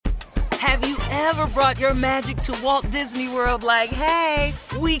Have you ever brought your magic to Walt Disney World like, hey,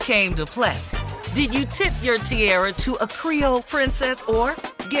 we came to play? Did you tip your tiara to a Creole princess or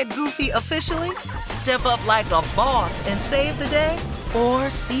get goofy officially? Step up like a boss and save the day? Or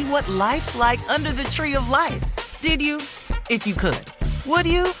see what life's like under the tree of life? Did you? If you could. Would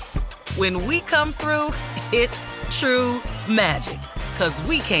you? When we come through, it's true magic. 'Cause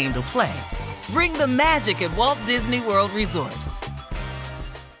we came to play. Bring the magic at Walt Disney World Resort.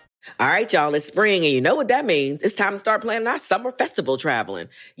 All right, y'all, it's spring, and you know what that means. It's time to start planning our summer festival traveling.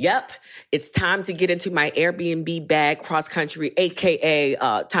 Yep, it's time to get into my Airbnb bag cross-country, a.k.a.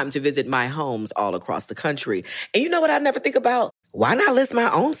 Time to visit my homes all across the country. And you know what I never think about? Why not list my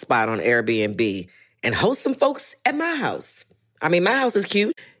own spot on Airbnb and host some folks at my house? I mean, my house is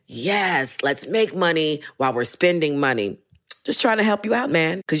cute. Yes, let's make money while we're spending money. Just trying to help you out,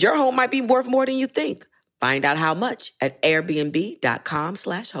 man, because your home might be worth more than you think. Find out how much at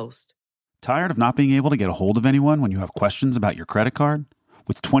airbnb.com/host. Tired of not being able to get a hold of anyone when you have questions about your credit card?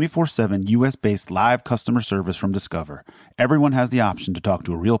 With 24/7 U.S.-based live customer service from Discover, everyone has the option to talk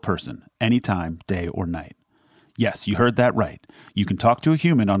to a real person anytime, day or night. Yes, you heard that right. You can talk to a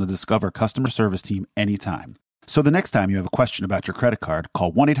human on the Discover customer service team anytime. So the next time you have a question about your credit card,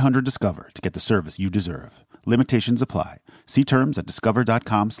 call 1-800-DISCOVER to get the service you deserve. Limitations apply. See terms at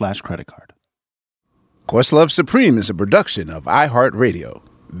discover.com/creditcard. Questlove Supreme is a production of iHeartRadio.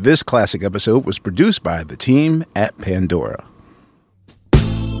 This classic episode was produced by the team at Pandora.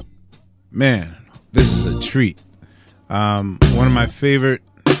 Man, this is a treat. One of my favorite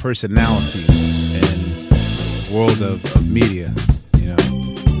personalities in the world of media. You know,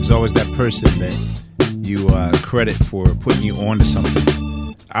 there's always that person that you credit for putting you on to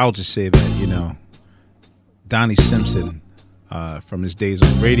something. I'll just say that, you know, Donnie Simpson, from his days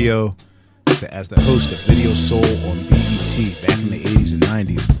on radio to as the host of Video Soul on BET back in the 80s and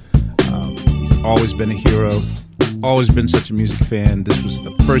 90s. He's always been a hero, always been such a music fan. This was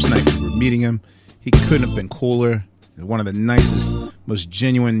the first night we were meeting him. He couldn't have been cooler. One of the nicest, most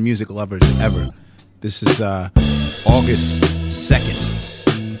genuine music lovers ever. This is August 2nd,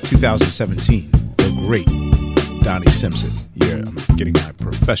 2017. The great Donnie Simpson. Yeah, I'm getting my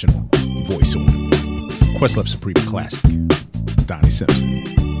professional voice on. Questlove Supreme Classic. Donnie Simpson.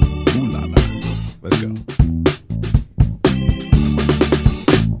 Ooh la la. Let's go.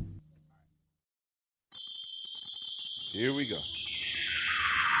 Here we go.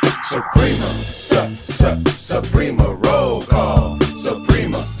 Suprema roll call.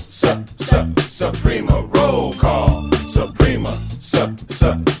 Suprema roll call. Suprema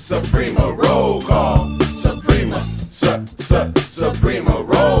roll call. Suprema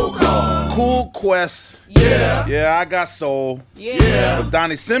roll call. Cool Quest. Yeah. Yeah, I got soul. Yeah. But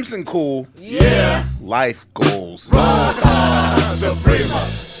Donnie Simpson cool. Yeah. Life goals. Roll call. Suprema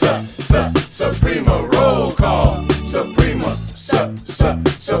roll call.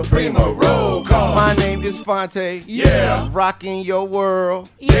 Suprema roll call. My name is Fonte. Yeah. Rocking your world.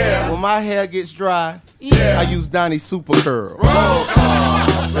 Yeah. When my hair gets dry, Yeah. I use Donnie Super Curl. Roll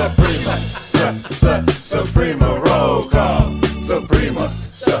call. Suprema roll call.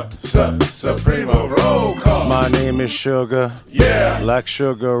 Suprema roll call. My name is Sugar. Yeah. Like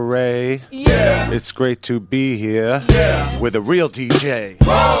Sugar Ray. Yeah. It's great to be here. Yeah. With a real DJ.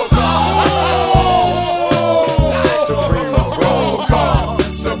 Roll call. Suprema roll call.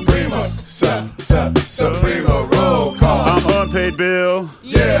 Suprema roll call. I'm unpaid bill.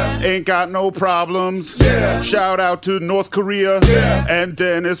 Yeah. Ain't got no problems. Yeah. Shout out to North Korea and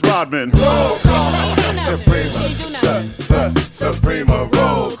Dennis Rodman. Roll call. Suprema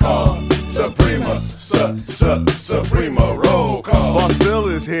roll call. Suprema roll call. Boss Bill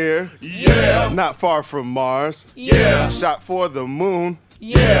is here. Yeah. Not far from Mars. Yeah. Shot for the moon.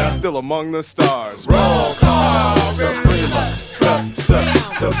 Yeah. Still among the stars. Roll call. Suprema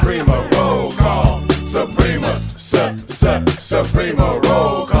roll call. Suprema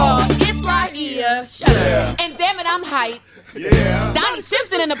roll call. It's right here. Shut up. And damn it, I'm hype. Yeah. Donnie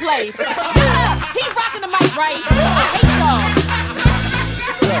Simpson in the place. Shut up. He rocking the mic right. I hate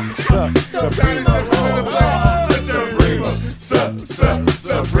Suprema roll call.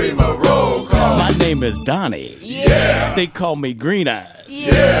 Suprema roll call. My name is Donnie. Yeah. They call me Green Eyes.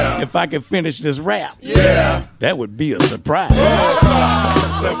 Yeah. If I could finish this rap, Yeah. that would be a surprise. Roll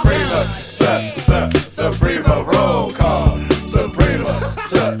call. Suprema roll call. Suprema roll call.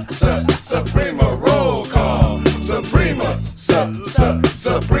 Suprema roll call.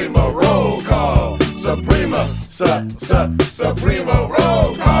 Suprema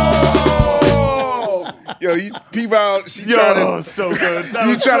roll call. Yo, you peep out. She Yo, trying to, so good. That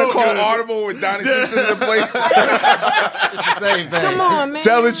you was trying so to call good. audible with Donnie Simpson in the place? It's the same thing. Come on, man.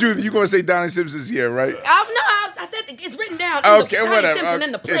 Tell the truth. You gonna say Donnie Simpson's here, right? I said it's written down. Okay, Donnie whatever. Simpson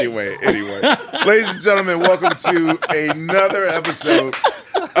in the place. Anyway. Ladies and gentlemen, welcome to another episode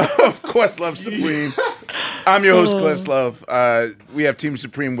of Questlove Supreme. I'm your host, Questlove. We have Team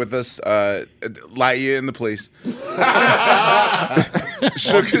Supreme with us. Laia in the place.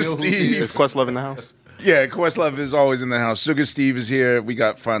 Sugar Steve. Is Questlove in the house? Yeah, Questlove is always in the house. Sugar Steve is here. We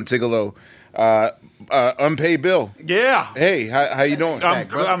got Fontigolo. Unpaid Bill. Yeah. Hey, how you doing?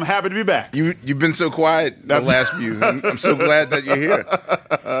 I'm happy to be back. You've been so quiet the last few. I'm so glad that you're here.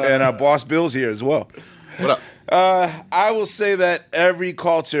 And Boss Bill's here as well. What up? I will say that every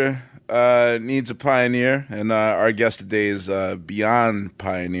culture needs a pioneer, and our guest today is beyond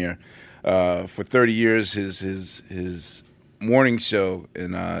pioneer. For 30 years, his morning show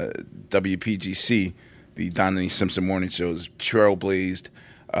in WPGC, the Donnie Simpson Morning Show, is trailblazed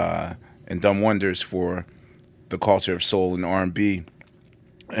and done wonders for the culture of soul and R&B.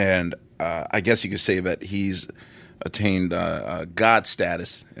 And I guess you could say that he's attained God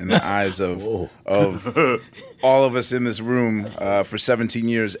status in the eyes of all of us in this room for 17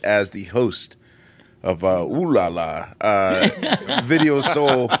 years as the host of Ooh La La, Video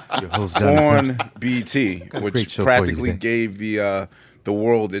Soul on BT, which practically gave the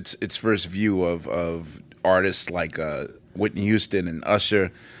world its first view of artists like Whitney Houston and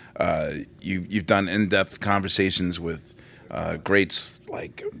Usher. You've done in-depth conversations with greats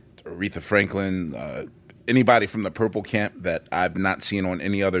like Aretha Franklin, anybody from the Purple Camp that I've not seen on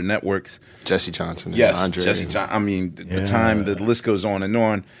any other networks. Jesse Johnson. Yes, Andre. Jesse Johnson. I mean, the list goes on and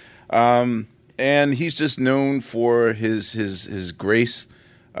on. And he's just known for his grace,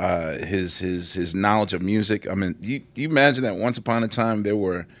 his knowledge of music. I mean, do you imagine that once upon a time there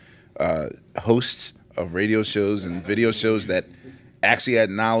were hosts of radio shows and video shows that actually had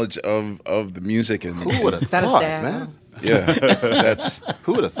knowledge of the music? And Who would have that a thought, stab? man? yeah,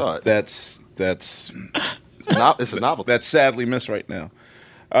 Who would have thought? that's It's a novel. that's sadly missed right now.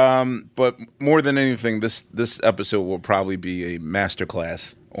 But more than anything, this episode will probably be a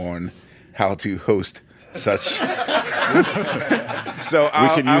masterclass on how to host such. So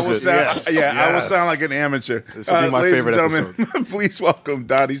I will sound like an amateur. This will be my ladies favorite and gentlemen, please welcome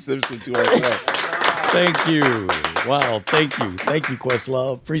Donnie Simpson to our show. Thank you. Wow, thank you. Thank you,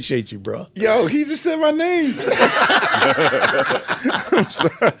 Questlove. Appreciate you, bro. Yo, he just said my name. I'm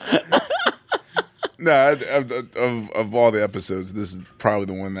sorry. No, of all the episodes, this is probably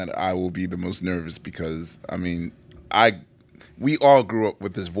the one that I will be the most nervous because, I mean, we all grew up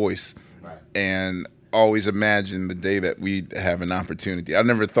with this voice and always imagined the day that we'd have an opportunity. I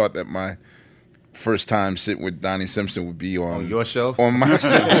never thought that my first time sitting with Donnie Simpson would be on your show? On my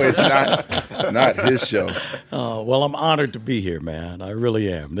show, not his show. Oh, well, I'm honored to be here, man. I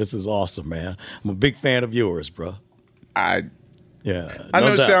really am. This is awesome, man. I'm a big fan of yours, bro. I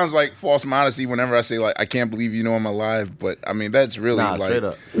know it sounds like false modesty whenever I say, like, I can't believe you know I'm alive, but I mean that's really like straight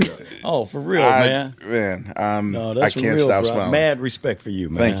up. Oh, for real, man. Man, That's I can't real, stop bro. smiling. Mad respect for you,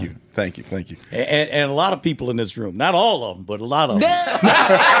 man. Thank you. And a lot of people in this room, not all of them, but a lot of them.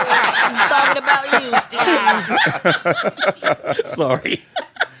 He's talking about you, Steve. Sorry.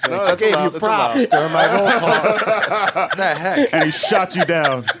 No, I gave you props during my roll call. The heck? And he shot you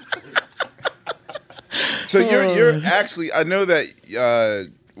down. So you're actually, I know that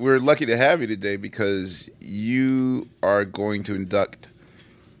we're lucky to have you today because you are going to induct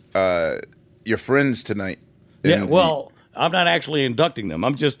your friends tonight. Yeah, well, I'm not actually inducting them.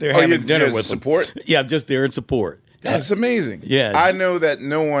 I'm just there having dinner with them. Support? Yeah, I'm just there in support. That's amazing. Yeah. I know that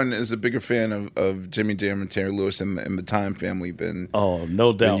no one is a bigger fan of Jimmy Jam and Terry Lewis and the Time family than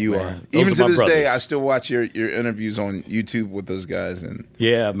no doubt, than you man. are. Those Even are to my this day, brothers. I still watch your interviews on YouTube with those guys. And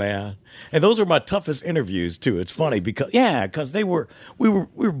yeah, man. And those are my toughest interviews too. It's funny because we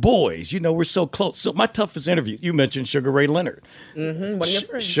were boys. You know, we're so close. So my toughest interview. You mentioned Sugar Ray Leonard. Mm-hmm. One of your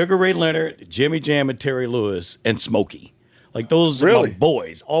friends. Sugar Ray Leonard, Jimmy Jam, and Terry Lewis, and Smokey. Like those are Really? my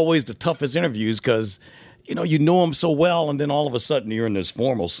boys. Always the toughest interviews because. You know them so well, and then all of a sudden you're in this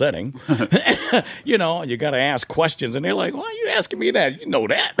formal setting. You got to ask questions, and they're like, "Why are you asking me that? You know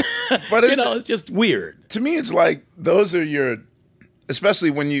that." But it's just weird. to me, it's like those are your, especially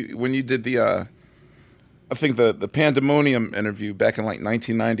when you did the, I think the Pandemonium interview back in like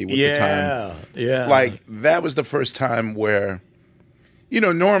 1990 with the Time. Yeah. Like that was the first time where,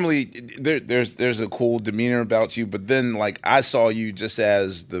 normally there's a cool demeanor about you, but then like I saw you just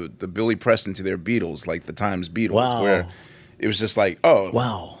as the Billy Preston to their Beatles, like the Times Beatles, Wow. where it was just like, oh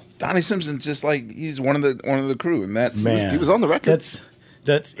Wow. Donnie Simpson, just like he's one of the crew, and that's Man. He was on the record.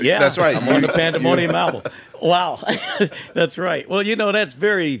 That's right. I'm on the Pandemonium album. Wow, that's right. Well, that's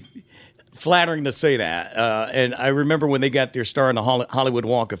very flattering to say that. And I remember when they got their star in the Hollywood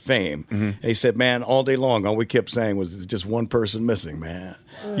Walk of Fame, they said, "Man, all day long, all we kept saying was, there's just one person missing, man."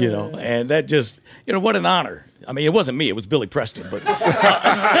 And that just, what an honor. I mean, it wasn't me; it was Billy Preston, but.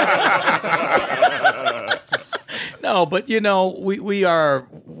 No, but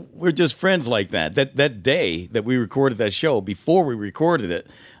we're just friends like that. That day that we recorded that show, before we recorded it,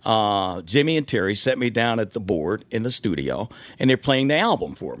 Jimmy and Terry set me down at the board in the studio, and they're playing the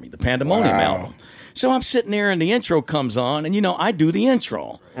album for me, the Pandemonium album. So I'm sitting there, and the intro comes on, and I do the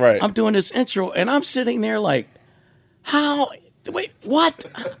intro. Right. I'm doing this intro, and I'm sitting there like, how? Wait, what?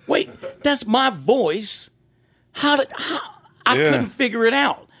 Wait, that's my voice. I couldn't figure it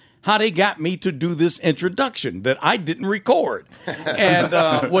out. How they got me to do this introduction that I didn't record. And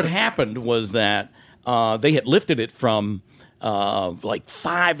what happened was that they had lifted it from like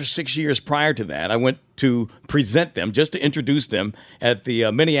 5 or 6 years prior to that. I went to present them, just to introduce them at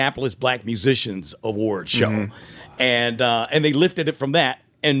the Minneapolis Black Musicians Award show. And they lifted it from that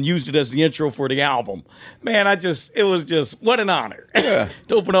and used it as the intro for the album. Man, it was just, what an honor to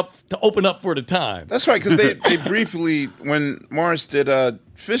open up for the time. That's right, because they briefly, when Morris did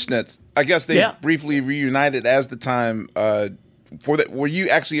Fishnets, I guess they briefly reunited as the time for that. Were you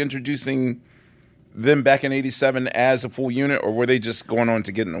actually introducing them back in '87 as a full unit, or were they just going on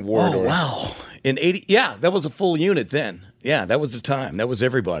to get an award? Wow. In '80, that was a full unit then. Yeah, that was the time. That was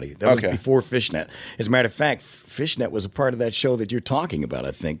everybody. That was before Fishnet. As a matter of fact, Fishnet was a part of that show that you're talking about.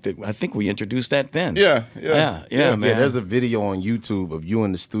 I think we introduced that then. Yeah, man. There's a video on YouTube of you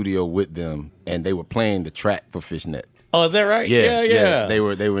in the studio with them, and they were playing the track for Fishnet. Oh, is that right? Yeah. They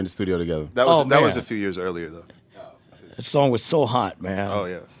were in the studio together. That was a few years earlier though. The song was so hot, man. Oh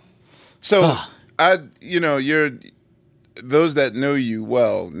yeah. So those that know you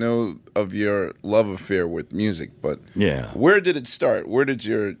well know of your love affair with music, but where did it start? Where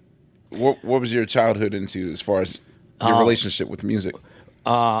did what was your childhood into as far as your relationship with music?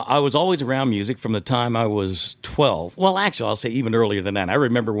 I was always around music from the time I was 12. Well, actually, I'll say even earlier than that. I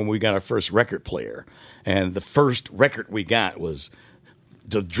remember when we got our first record player, and the first record we got was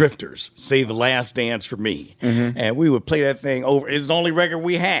the Drifters, Save the Last Dance for Me. And we would play that thing over. It's the only record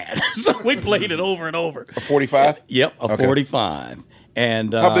we had. So we played it over and over. A 45? Yep, a 45.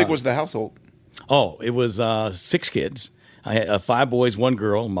 And how big was the household? Oh, it was 6 kids. I had 5 boys, 1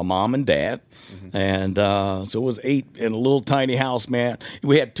 girl, my mom and dad. And so it was 8 in a little tiny house, man.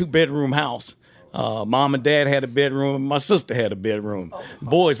 We had 2-bedroom house. Mom and dad had a bedroom, and my sister had a bedroom.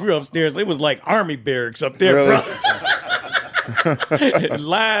 Boys, we were upstairs. It was like army barracks up there, bro.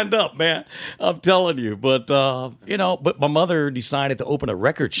 Lined up, man. I'm telling you. But but my mother decided to open a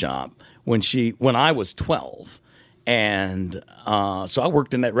record shop when I was 12. And so I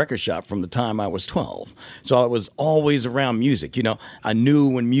worked in that record shop from the time I was 12. So I was always around music. I knew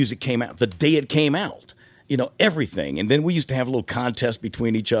when music came out, the day it came out, everything. And then we used to have a little contest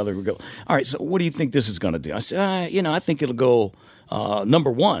between each other. We'd go, all right, so what do you think this is going to do? I said, I think it'll go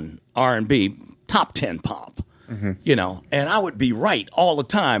number 1 R&B, top 10 pop. And I would be right all the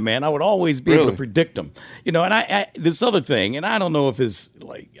time, man. I would always be able to predict them. And I this other thing, and I don't know if it's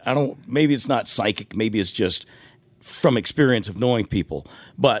maybe it's not psychic, maybe it's just from experience of knowing people,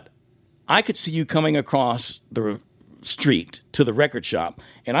 but I could see you coming across the street to the record shop,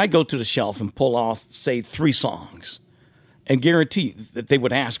 and I'd go to the shelf and pull off, say, 3 songs, and guarantee that they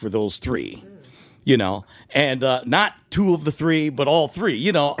would ask for those 3. And not 2 of the 3, but all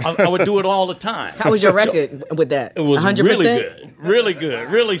 3. I would do it all the time. How was your record with that? It was 100%? really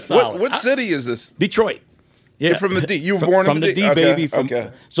good, really solid. What city is this? Detroit. Yeah, you're from the D. You were born from in the D, baby.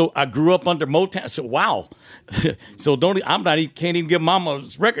 Okay. So I grew up under Motown. So wow. So can't even give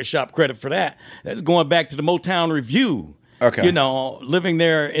Mama's record shop credit for that. That's going back to the Motown Review. Okay. Living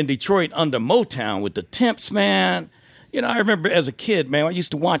there in Detroit under Motown with the Temps, man. I remember as a kid, man, I used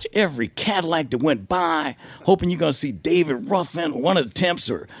to watch every Cadillac that went by, hoping you're going to see David Ruffin, one of the Temps,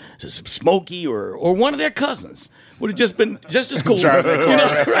 or Smokey, or one of their cousins. Would have just been just as cool.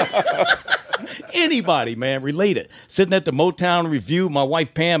 Anybody, man, related. Sitting at the Motown Review, my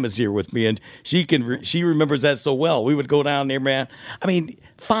wife Pam is here with me, and she remembers that so well. We would go down there, man.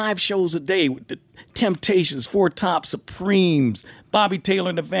 5 shows a day with the Temptations, 4 Top, Supremes, Bobby Taylor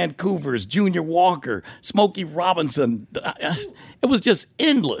and the Vancouvers, Junior Walker, Smokey Robinson. It was just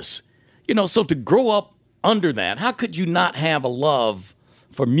endless. So to grow up under that, how could you not have a love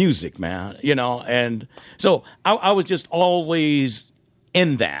for music, man? And so I was just always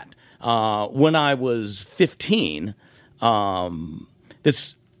in that. When I was 15,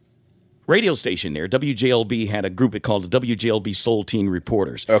 this radio station there, WJLB, had a group called the WJLB Soul Teen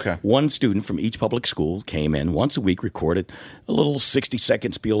Reporters. Okay. One student from each public school came in once a week, recorded a little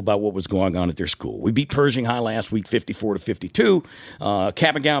 60-second spiel about what was going on at their school. We beat Pershing High last week, 54-52.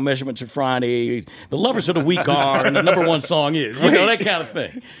 Cap and gown measurements are Friday. The lovers of the week are, and the number one song is. You know, that kind of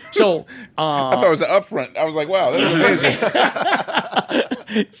thing. So I thought it was an upfront. I was like, wow, that's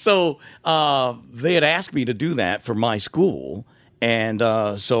amazing. So they had asked me to do that for my school. And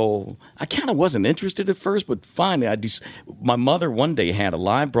so I kind of wasn't interested at first, but finally, my mother one day had a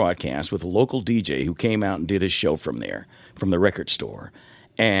live broadcast with a local DJ who came out and did his show from there, from the record store.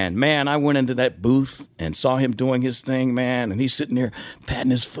 And, man, I went into that booth and saw him doing his thing, man, and he's sitting there patting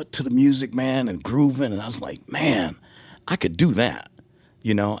his foot to the music, man, and grooving. And I was like, man, I could do that,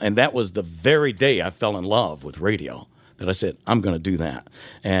 you know. And that was the very day I fell in love with radio, that I said, I'm going to do that.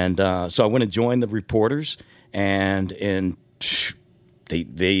 And so I went and joined the reporters, and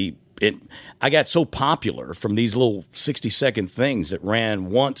I got so popular from these little 60-second things that ran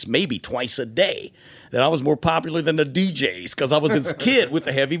once, maybe twice a day, that I was more popular than the DJs because I was this kid with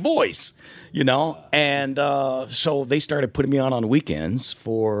a heavy voice, you know. And so they started putting me on weekends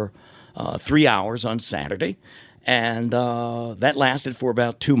for 3 hours on Saturday. And that lasted for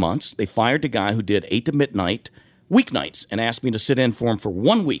about 2 months. They fired the guy who did 8 to midnight weeknights and asked me to sit in for him for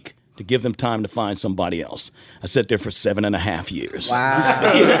 1 week to give them time to find somebody else. I sat there for 7.5 years.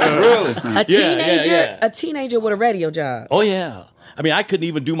 Wow. Really? A teenager with a radio job. Oh, yeah. I mean, I couldn't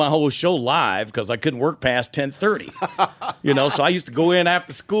even do my whole show live because I couldn't work past 10:30. You know, so I used to go in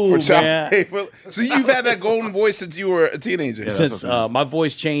after school, man. So you've had that golden voice since you were a teenager? Yeah, since my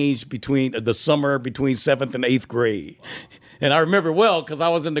voice changed between the summer between 7th and 8th grade. And I remember well because I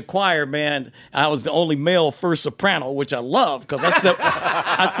was in the choir, man. I was the only male first soprano, which I love because I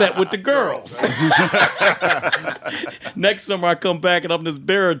sat with the girls. Next summer I come back and I'm this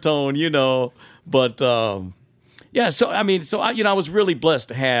baritone, you know. But yeah, so I mean, I was really blessed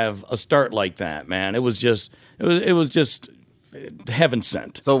to have a start like that, man. It was just heaven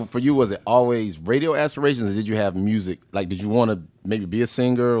sent. So for you, was it always radio aspirations, or did you have music? Like, did you want to maybe be a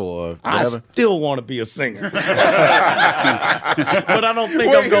singer or whatever? I still want to be a singer. But I don't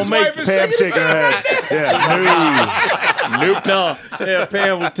think I'm going to make it. Pam shaking her head. Nope. No. Yeah,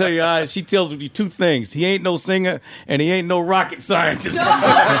 Pam will tell you, she tells you two things. He ain't no singer, and he ain't no rocket scientist.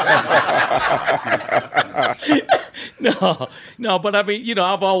 No, but I mean, you know,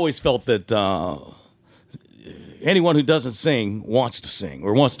 I've always felt that anyone who doesn't sing wants to sing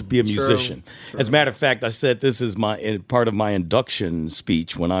or wants to be a musician. True. As a matter of fact, I said this is part of my induction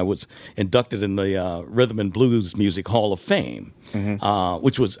speech when I was inducted in the Rhythm and Blues Music Hall of Fame,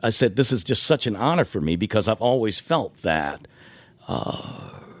 which was, I said, this is just such an honor for me because I've always felt that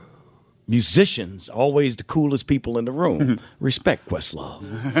musicians are always the coolest people in the room. Respect, Questlove.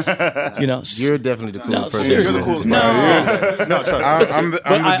 You know, you're definitely the coolest person. Seriously. You're the coolest person. No, trust me.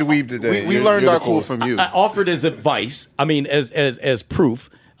 I'm the dweeb today. We learned our cool from you. I offered as advice. I mean, as proof.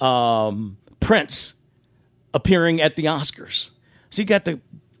 Prince appearing at the Oscars. So you got the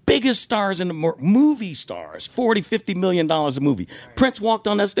biggest stars in the movie stars, $40-50 million a movie. Prince walked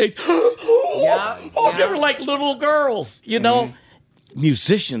on that stage. They were like little girls, you know. Mm-hmm.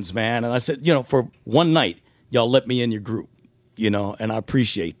 Musicians, man. And I said, you know, for one night, y'all let me in your group, you know, and I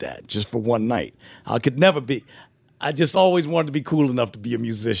appreciate that just for one night. I could never be. I just always wanted to be cool enough to be a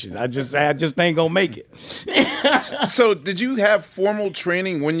musician. I just ain't gonna make it. So did you have formal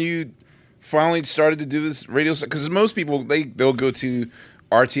training when you finally started to do this radio stuff? Because most people, they'll go to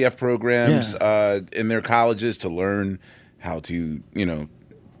RTF programs in their colleges to learn how to, you know,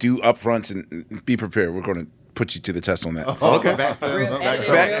 do upfronts and be prepared. We're going to put you to the test on that. Oh, okay. Back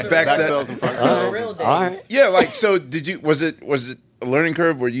sales and front sales. All right. Yeah, like, so was it a learning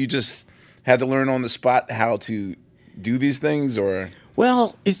curve where you just had to learn on the spot how to do these things, or?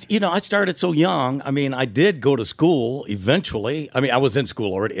 Well, I started so young. I mean, I did go to school eventually. I mean, I was in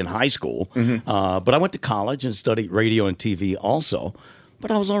school already, in high school. Mm-hmm. But I went to college and studied radio and TV also.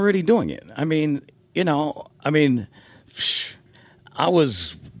 But I was already doing it. I mean, I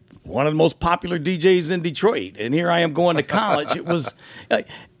was one of the most popular DJs in Detroit, and here I am going to college. It was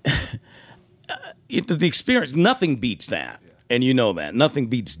the experience. Nothing beats that, and you know that. Nothing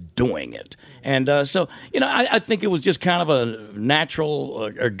beats doing it. And so, you know, I think it was just kind of a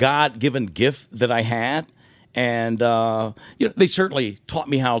natural or God-given gift that I had, And they certainly taught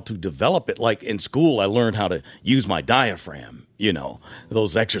me how to develop it. Like in school, I learned how to use my diaphragm.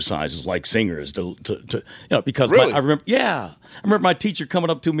 Those exercises like singers because really? I remember my teacher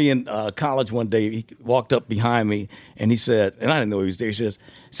coming up to me in college one day. He walked up behind me and he said, and I didn't know he was there. He says,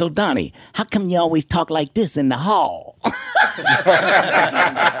 "So Donnie, how come you always talk like this in the hall?" I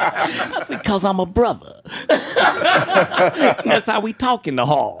said, "'Cause I'm a brother." That's how we talk in the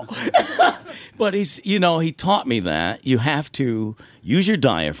hall. But he taught me that you have to use your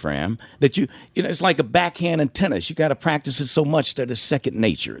diaphragm, that it's like a backhand in tennis. You got to practice it so much that it's second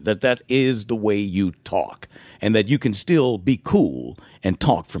nature, that is the way you talk, and that you can still be cool and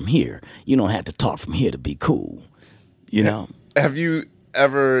talk from here. You don't have to talk from here to be cool, Have you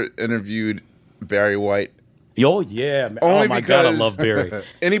ever interviewed Barry White? Oh, yeah. Only oh, my God, I love Barry.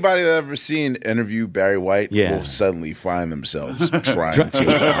 Anybody that ever seen interview Barry White will suddenly find themselves trying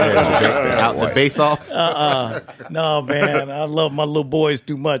to out the face off. No, man. I love my little boys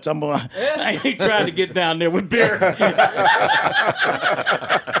too much. I ain't trying to get down there with Barry.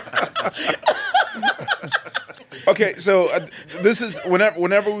 Okay, so this is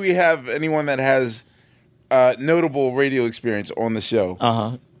whenever we have anyone that has notable radio experience on the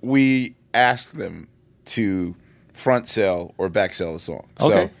show, we ask them to front sell or back sell a song.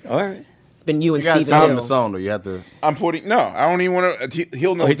 Okay, all right. It's been you and Steve. Tell him the song, though. You have to. I'm putting. No, I don't even want to.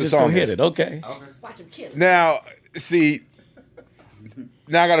 He'll know what the song is. Hit it. Okay. Watch him kill it. Now, see.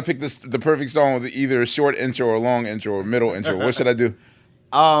 Now I got to pick the perfect song with either a short intro or a long intro or middle intro. What should I do?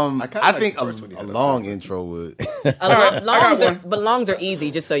 I think a long intro would. Longs are easy,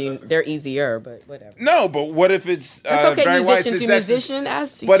 just so they're easier, but whatever. No, but what if it's that's okay, Barry White's musician?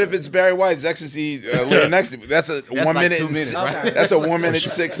 What if it's Barry White's Ecstasy lyric next to me? That's a 1 minute 2 minutes, right? That's a 1 minute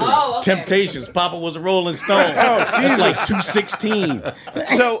 6. Oh, okay. Temptations. Papa was a Rolling Stone. It's like 216.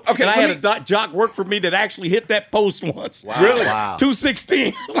 So okay, and I had a jock work for me that actually hit that post once. Wow. Really? Wow.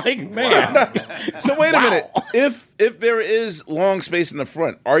 216. It's like, man. So wait a minute. If there is long space in the front,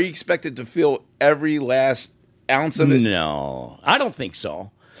 are you expected to fill every last ounce of it? No, I don't think so.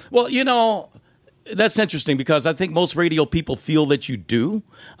 Well, that's interesting because I think most radio people feel that you do.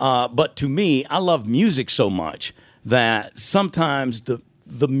 But to me, I love music so much that sometimes the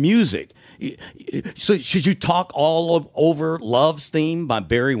music. So should you talk all over Love's Theme by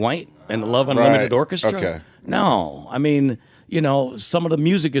Barry White and the Love Unlimited Orchestra? Okay. No, I mean, some of the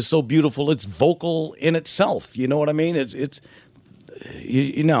music is so beautiful. It's vocal in itself. You know what I mean? It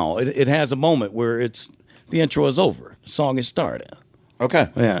has a moment where the intro is over, the song is started. Okay.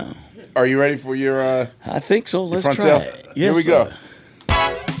 Yeah. Are you ready for your? I think so. Let's front try sale? it. Here we go.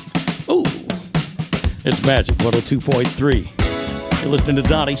 Ooh, it's Magic 102.3. You're listening to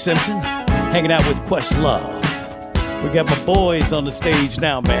Donnie Simpson, hanging out with Questlove. We got my boys on the stage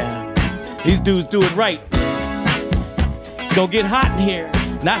now, man. These dudes do it right. It's gonna get hot in here.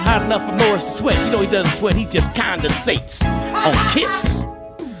 Not hot enough for Morris to sweat. He doesn't sweat, he just condensates on Kiss.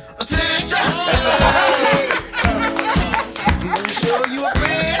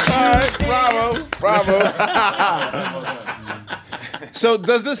 All right, bravo. So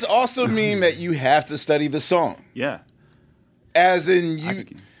does this also mean that you have to study the song? Yeah. As in you,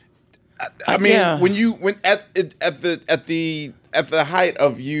 I mean, when at the height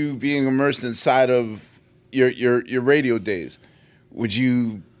of you being immersed inside of your radio days, would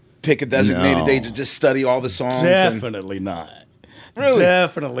you pick a designated day to just study all the songs? Definitely not. Really?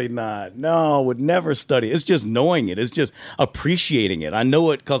 Definitely not. No, would never study. It's just knowing it. It's just appreciating it. I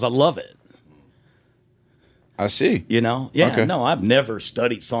know it because I love it. I see. Yeah, okay. No, I've never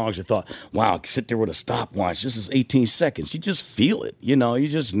studied songs and thought, wow, sit there with a stopwatch. This is 18 seconds. You just feel it. You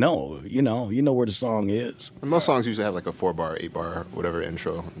just know. You know where the song is. And most songs usually have like a 4-bar, 8-bar, whatever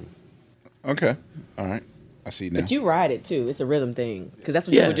intro. Okay. All right. I see now. But you ride it too. It's a rhythm thing because that's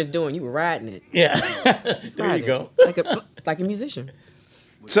what you were just doing. You were riding it. Yeah. There you go. Like a musician.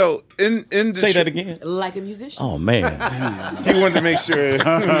 So in say that again. Like a musician. Oh man. He wanted to make sure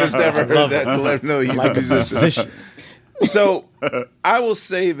Mr. Ever heard that to let him know he's like a musician. So I will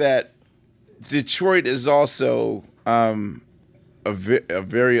say that Detroit is also a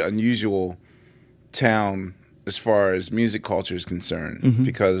very unusual town as far as music culture is concerned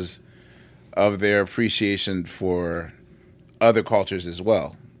because of their appreciation for other cultures as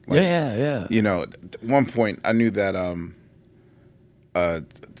well. Like, yeah. At one point I knew that I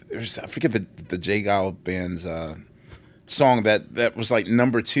forget the J. Geils band's song that was like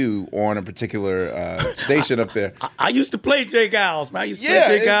number 2 on a particular station up there. I used to play J. Geils, man. I used to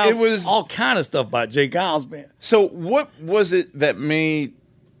play J. Geils. It was all kind of stuff by J. Geils, man. So what was it that made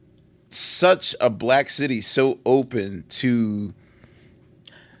such a black city so open to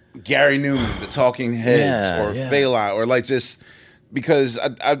Gary Newman, the Talking Heads, or Fela, or like just because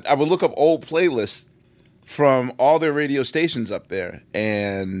I would look up old playlists from all their radio stations up there,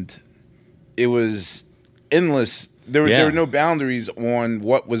 and it was endless. There were no boundaries on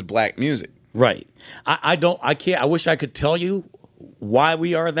what was black music. Right. I can't. I wish I could tell you why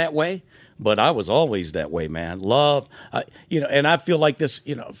we are that way, but I was always that way, man. Love, and I feel like this,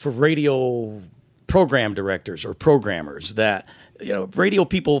 for radio program directors or programmers that, radio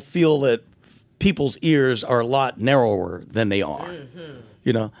people feel that people's ears are a lot narrower than they are.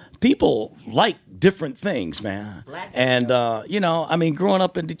 Mm-hmm. People like different things, man. And growing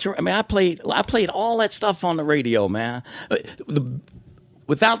up in Detroit, I played all that stuff on the radio, man.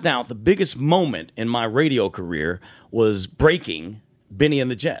 Without doubt, the biggest moment in my radio career was breaking Benny and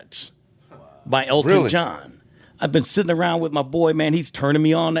the Jets by Elton John. I've been sitting around with my boy, man. He's turning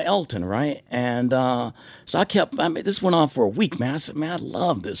me on to Elton, right? And so this went on for a week, man. I said, man, I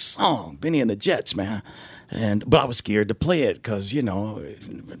love this song, Benny and the Jets, man. But I was scared to play it because,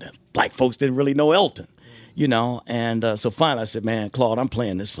 black folks didn't really know Elton, And so finally I said, man, Claude, I'm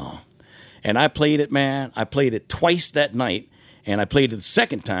playing this song. And I played it, man. I played it twice that night. And I played it the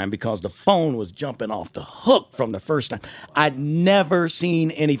second time because the phone was jumping off the hook from the first time. I'd never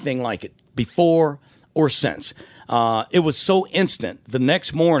seen anything like it before or since. It was so instant. The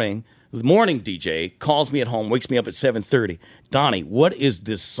next morning, the morning DJ calls me at home, wakes me up at 7:30. Donnie, what is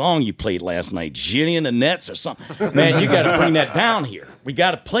this song you played last night? Ginny and the Nets or something? Man, you got to bring that down here. We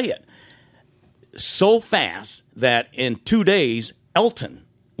got to play it. So fast that in 2 days, Elton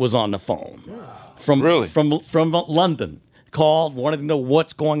was on the phone from London. Called, wanted to know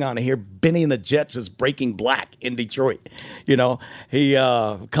what's going on here. Benny and the Jets is breaking black in Detroit. He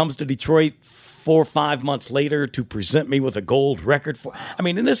comes to Detroit 4 or 5 months later to present me with a gold record.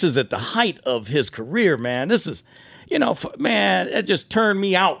 And this is at the height of his career, man. This is, man, it just turned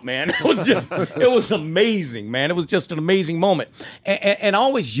me out, man. It was amazing, man. It was just an amazing moment. And I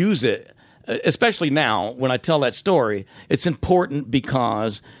always use it, especially now when I tell that story. It's important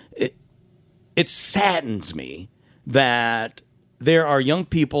because it saddens me that there are young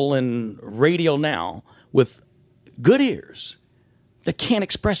people in radio now with good ears that can't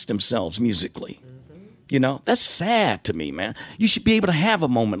express themselves musically. Mm-hmm. That's sad to me, man. You should be able to have a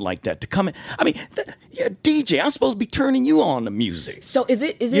moment like that to come in. DJ, I'm supposed to be turning you on to music. So is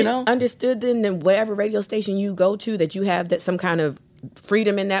it understood then that whatever radio station you go to that you have that some kind of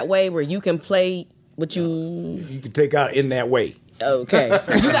freedom in that way where you can play what you can take out in that way. Okay.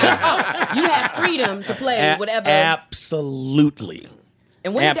 You have freedom to play whatever. Absolutely.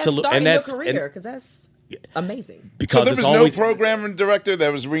 And when did that start in your career? Because that's amazing. Because so there was no program and director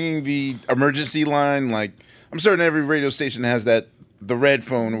that was ringing the emergency line? Like, I'm certain every radio station has that, the red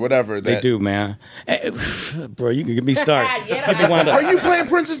phone or whatever. They do, man. Bro, you can get me started. Are you playing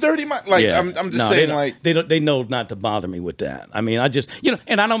Prince's Dirty Mind? Like, yeah. I'm just saying, they know not to bother me with that. I just,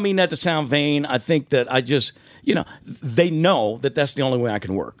 and I don't mean that to sound vain. I think that I just, they know that that's the only way I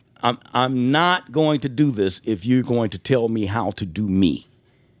can work. I'm not going to do this if you're going to tell me how to do me.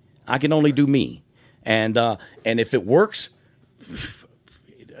 I can only do me. And if it works,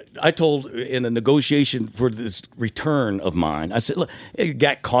 I told in a negotiation for this return of mine, I said, look, it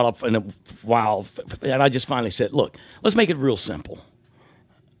got caught up in a while, and I just finally said, look, let's make it real simple.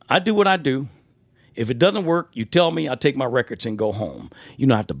 I do what I do. If it doesn't work, you tell me, I'll take my records and go home. You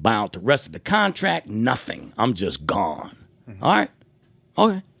don't have to buy out the rest of the contract, nothing. I'm just gone. Mm-hmm. All right?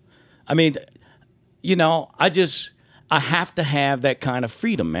 Okay. I have to have that kind of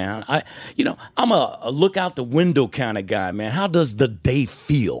freedom, man. I'm a look out the window kind of guy, man. How does the day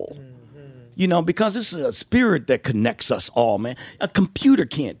feel? Mm-hmm. Because it's a spirit that connects us all, man. A computer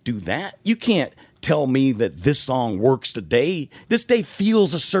can't do that. You can't tell me that this song works today. This day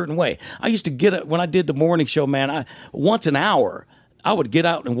feels a certain way. I used to get it when I did the morning show, man. Once an hour, I would get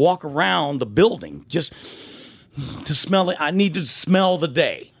out and walk around the building just to smell it. I need to smell the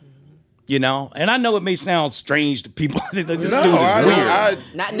day. And I know it may sound strange to people. This dude is weird.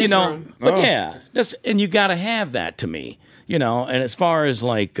 Not in this room. But yeah, and you got to have that to me, And as far as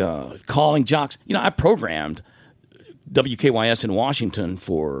like calling jocks, I programmed WKYS in Washington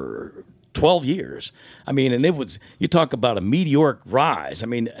for 12 years. And it was, you talk about a meteoric rise.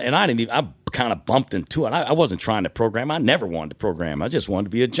 And I kind of bumped into it. I wasn't trying to program. I never wanted to program. I just wanted to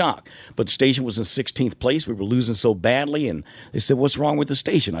be a jock. But the station was in 16th place. We were losing so badly. And they said, what's wrong with the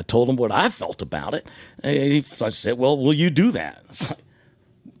station? I told them what I felt about it. And I said, well, will you do that? It's like,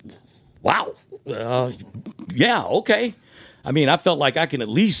 wow. Yeah, okay. I felt like I can at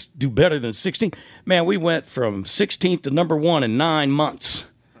least do better than 16th. Man, we went from 16th to number 1 in 9 months.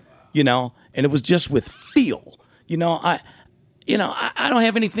 And it was just with feel. I don't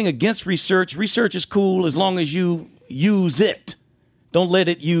have anything against research. Research is cool as long as you use it. Don't let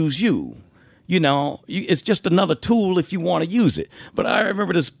it use you. It's just another tool if you want to use it. But I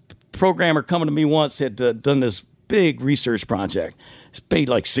remember this programmer coming to me once, had done this big research project. He's paid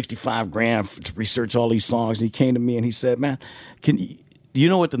like $65,000 to research all these songs. And he came to me and he said, man, do you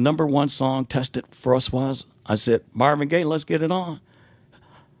know what the number one song tested for us was? I said, Marvin Gaye, Let's Get It On.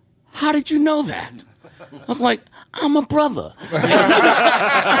 How did you know that? I was like, I'm a brother.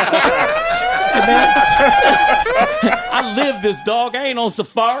 I live this, dog. I ain't on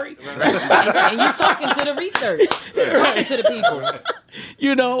safari. And you talking to the research. You're talking to the people.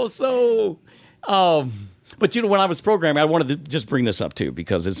 But when I was programming, I wanted to just bring this up too,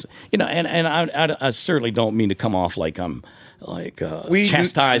 because it's, and I certainly don't mean to come off like I'm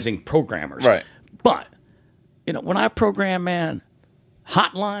chastising programmers. Right. But, when I program, man,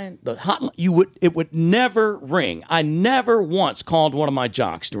 the hotline, it would never ring. I never once called one of my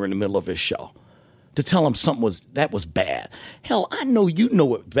jocks during the middle of his show to tell him something was bad. Hell, I know you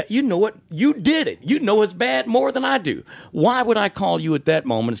know it. You know it. You did it. You know it's bad more than I do. Why would I call you at that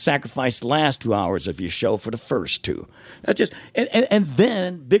moment and sacrifice the last 2 hours of your show for the first 2? That's just and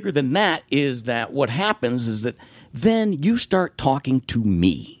then bigger than that is that what happens is that then you start talking to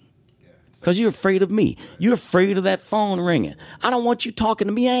me. Because you're afraid of me. You're afraid of that phone ringing. I don't want you talking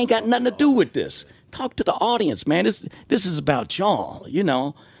to me. I ain't got nothing to do with this. Talk to the audience, man. This is about y'all,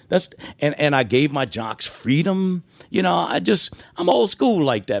 And I gave my jocks freedom. I'm old school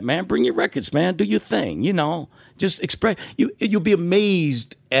like that, man. Bring your records, man. Do your thing, Just express. You'll be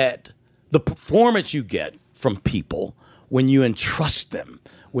amazed at the performance you get from people when you entrust them,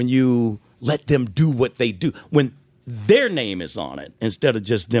 when you let them do what they do, when their name is on it instead of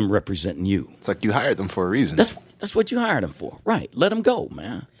just them representing you. It's like you hired them for a reason. That's what you hired them for. Right. Let them go,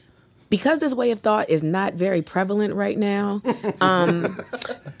 man. Because this way of thought is not very prevalent right now,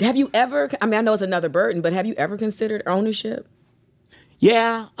 have you ever, I know it's another burden, but have you ever considered ownership?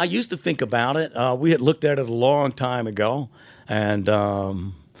 Yeah, I used to think about it. We had looked at it a long time ago. And,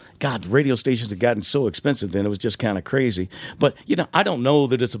 God, radio stations had gotten so expensive then. It was just kind of crazy. But, I don't know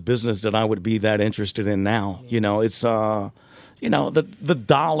that it's a business that I would be that interested in now. It's, the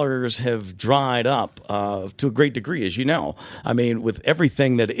dollars have dried up to a great degree, as you know. With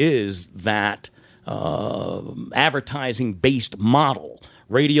everything that is that advertising-based model,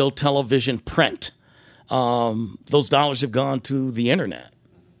 radio, television, print, those dollars have gone to the internet.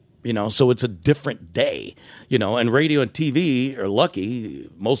 So it's a different day, and radio and TV are lucky.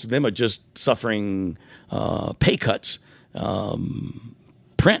 Most of them are just suffering pay cuts.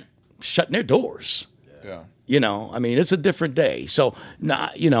 Print shutting their doors. Yeah. It's a different day. So,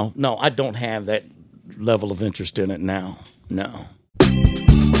 no, I don't have that level of interest in it now. No.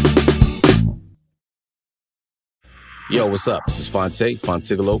 Yo, what's up? This is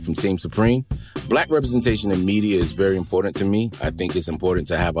Fontigolo from Team Supreme. Black representation in media is very important to me. I think it's important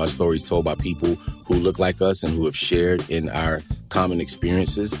to have our stories told by people who look like us and who have shared in our common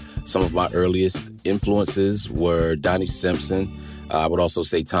experiences. Some of my earliest influences were Donnie Simpson. I would also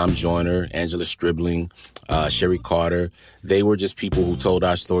say Tom Joyner, Angela Stribling, Sherry Carter. They were just people who told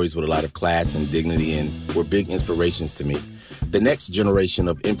our stories with a lot of class and dignity and were big inspirations to me. The next generation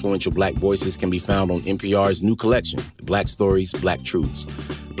of influential Black voices can be found on NPR's new collection, Black Stories, Black Truths.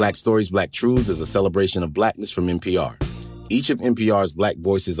 Black Stories, Black Truths is a celebration of Blackness from NPR. Each of NPR's Black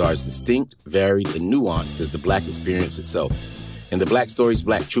voices are as distinct, varied, and nuanced as the Black experience itself. In the Black Stories,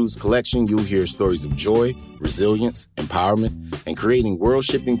 Black Truths collection, you'll hear stories of joy, resilience, empowerment, and creating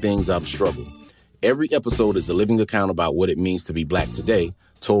world-shifting things out of struggle. Every episode is a living account about what it means to be Black today,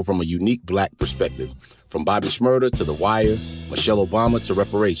 told from a unique Black perspective. From Bobby Shmurda to The Wire, Michelle Obama to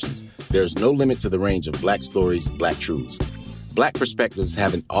reparations, there's no limit to the range of Black stories, Black truths. Black perspectives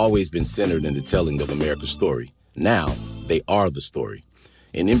haven't always been centered in the telling of America's story. Now, they are the story.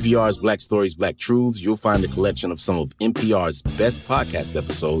 In NPR's Black Stories, Black Truths, you'll find a collection of some of NPR's best podcast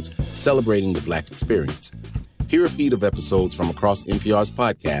episodes celebrating the Black experience. Hear a feed of episodes from across NPR's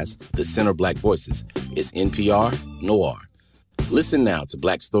podcast, The Center Black Voices. It's NPR Noir. Listen now to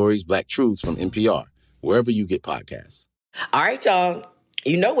Black Stories, Black Truths from NPR, wherever you get podcasts. All right, y'all.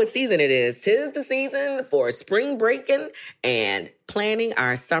 You know what season it is. 'Tis the season for spring breaking and planning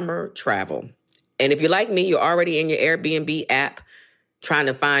our summer travel. And if you're like me, you're already in your Airbnb app trying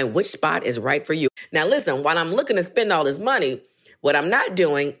to find which spot is right for you. Now, listen, while I'm looking to spend all this money, what I'm not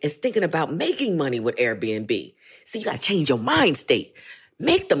doing is thinking about making money with Airbnb. See, you got to change your mind state.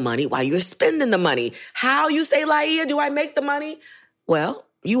 Make the money while you're spending the money. How, you say, Laia, do I make the money? Well,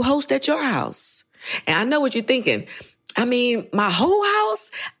 you host at your house. And I know what you're thinking. My whole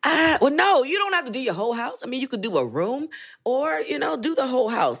house? Well, no, you don't have to do your whole house. I mean, you could do a room or, do the whole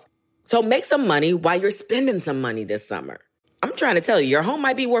house. So make some money while you're spending some money this summer. I'm trying to tell you, your home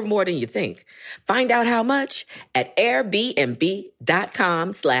might be worth more than you think. Find out how much at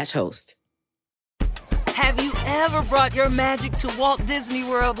airbnb.com/host. Have you ever brought your magic to Walt Disney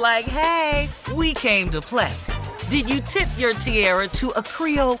World like, hey, we came to play? Did you tip your tiara to a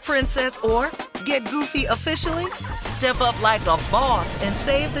Creole princess or get goofy officially? Step up like a boss and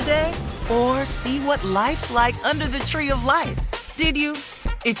save the day? Or see what life's like under the tree of life? Did you?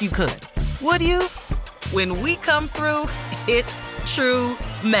 If you could. Would you? When we come through, it's true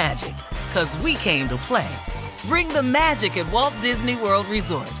magic. 'Cause we came to play. Bring the magic at Walt Disney World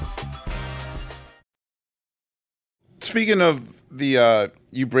Resort. Speaking of the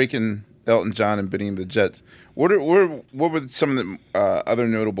you breaking Elton John and Benny and the Jets, what were some of the other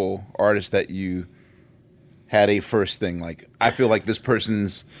notable artists that you had a first thing? Like, I feel like this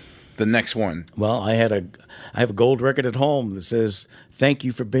person's the next one. Well, I have a gold record at home that says, "Thank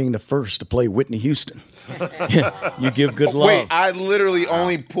you for being the first to play Whitney Houston." You give good love. Wait, I literally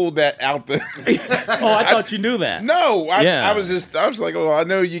only pulled that out the. I thought you knew that. No, I was like, oh, I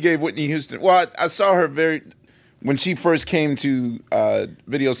know you gave Whitney Houston. Well, I saw her when she first came to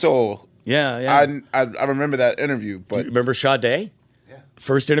Video Soul. Yeah. I remember that interview. But do you remember Sade? Yeah.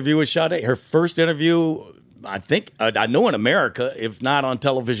 First interview with Sade. Her first interview, I think, I know in America, if not on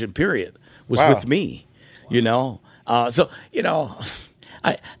television, period, was with me. Wow. I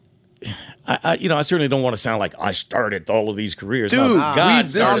certainly don't want to sound like I started all of these careers. Dude, God,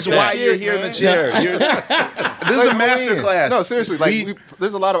 this is why you're here in the chair. This is a master class. No, seriously.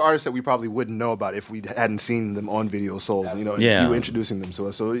 There's a lot of artists that we probably wouldn't know about if we hadn't seen them on Video Soul. You were introducing them to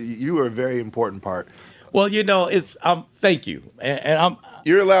us. So you were a very important part. Well, it's thank you, and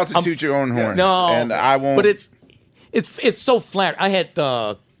you're allowed to toot your own horn. No, and I won't. But it's so flat. I had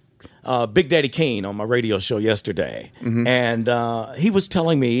Big Daddy Kane on my radio show yesterday, and he was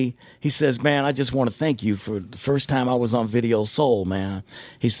telling me, he says, "Man, I just want to thank you for the first time I was on Video Soul, man."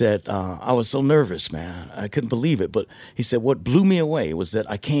 He said, "I was so nervous, man. I couldn't believe it." But he said, "What blew me away was that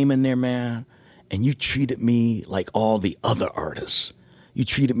I came in there, man, and you treated me like all the other artists. You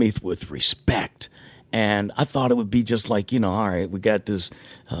treated me with respect." And I thought it would be just like, all right, we got this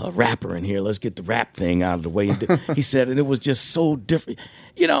rapper in here. Let's get the rap thing out of the way. He said, and it was just so different,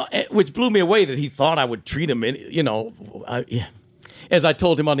 which blew me away that he thought I would treat him, as I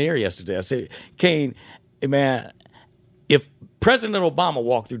told him on the air yesterday. I said, Kane, man, if President Obama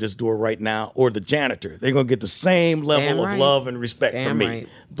walked through this door right now, or the janitor, they're going to get the same level of love and respect from me. Right.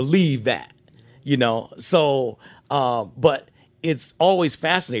 Believe that, So, but it's always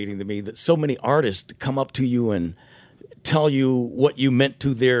fascinating to me that so many artists come up to you and tell you what you meant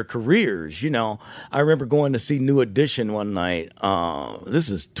to their careers. I remember going to see New Edition one night. This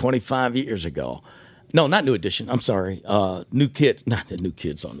is 25 years ago. No, not New Edition. I'm sorry. New Kids, not the New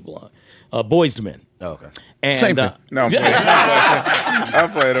Kids on the Block. Boys to Men. Oh, okay. And, same thing. No, I'm playing.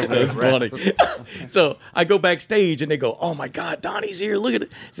 I'm playing over there. That's funny. So I go backstage and they go, "Oh my God, Donnie's here. Look at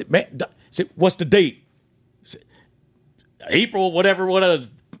it." I said, "Man, what's the date?" April, whatever,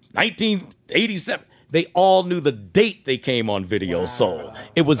 1987. They all knew the date they came on Video Soul.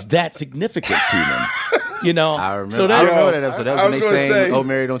 It was that significant to them, I remember that episode. That was when they sang "Oh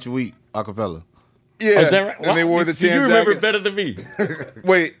Mary, Don't You Weep" a cappella. Yeah, is that right? And they wore the tan You remember jackets. better than me.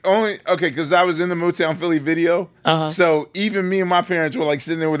 Wait, because I was in the Motown Philly video. So even me and my parents were like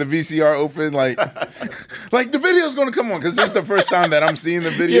sitting there with a VCR open, like the video's going to come on because this is the first time that I'm seeing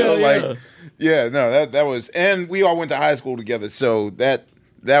the video. That was, and we all went to high school together, so that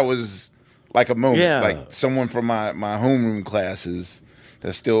was like a moment. Yeah. Like someone from my homeroom classes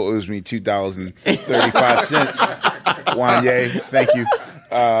that still owes me $2.35. Wanye, thank you.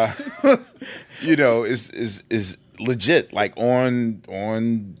 Is legit, like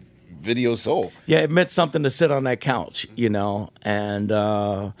on Video Soul. Yeah, it meant something to sit on that couch, and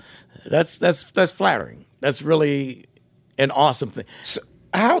that's flattering. That's really an awesome thing.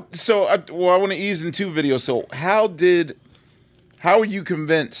 I want to ease into Video Soul. How were you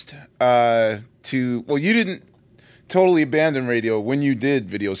convinced you didn't totally abandon radio when you did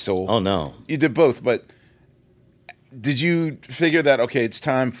Video Soul. Oh, no. You did both, but did you figure that, okay, it's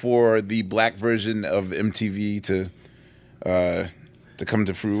time for the black version of MTV to come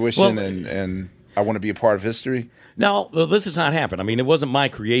to fruition and I want to be a part of history? No, well, this has not happened. I mean, it wasn't my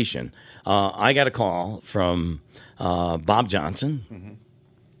creation. I got a call from Bob Johnson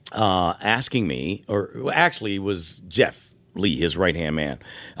asking me, or actually it was Jeff Lee, his right-hand man,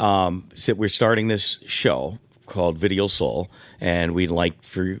 said, we're starting this show called Video Soul, and we'd like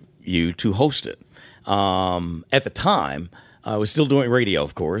for you to host it. At the time, I was still doing radio,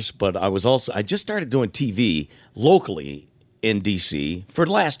 of course, but I just started doing TV locally in D.C. for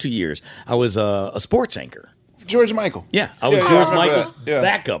the last 2 years. I was a sports anchor. George Michael. Yeah, I was George Michael's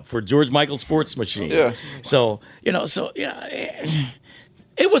backup for George Michael Sports Machine. Yeah. So, it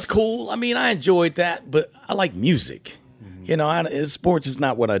was cool. I mean, I enjoyed that, but I like music. Sports is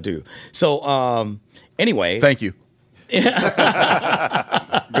not what I do. So, anyway. Thank you. Go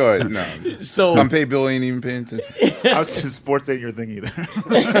ahead. No. So unpaid bill ain't even paying attention. Sports ain't your thing either.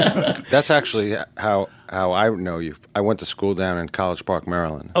 That's actually how I know you. I went to school down in College Park,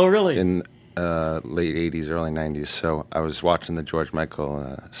 Maryland. Oh, really? In late 80s, early 90s. So I was watching the George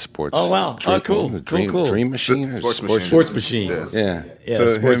Michael sports. Oh, wow. Cool. The Dream Machine? Sports Machine. Yeah. So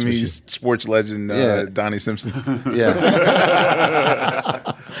sports machine. He's sports legend Donnie Simpson.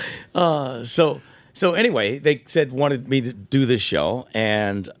 Yeah. So anyway, they wanted me to do this show,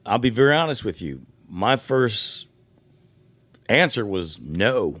 and I'll be very honest with you. My first answer was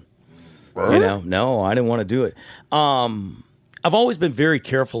no. No, I didn't want to do it. I've always been very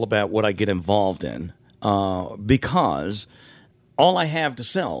careful about what I get involved in because all I have to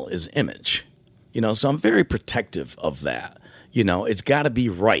sell is image. So I'm very protective of that. It's got to be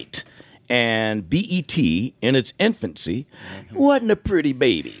right. And BET, in its infancy, wasn't a pretty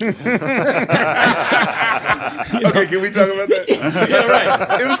baby. Okay, can we talk about that? Yeah,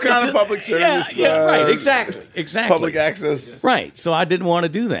 right. It was kind of public service. Yeah, right, exactly. Public access. Right, so I didn't want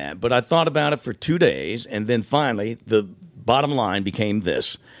to do that, but I thought about it for 2 days, and then finally, the bottom line became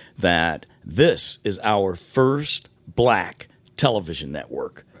that this is our first black television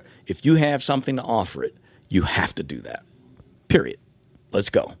network. If you have something to offer it, you have to do that. Period. Let's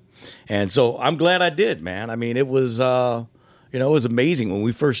go. And so I'm glad I did, man. I mean, it was, it was amazing. When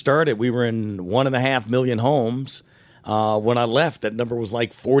we first started, we were in 1.5 million homes. When I left, that number was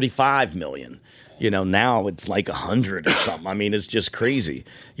like 45 million. Now it's like 100 or something. I mean, it's just crazy,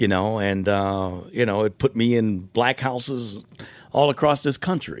 and, it put me in black houses all across this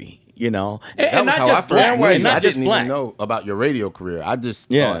country, and not just black. I didn't even know about your radio career. I just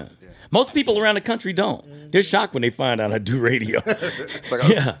thought. Most people around the country don't. They're shocked when they find out I do radio.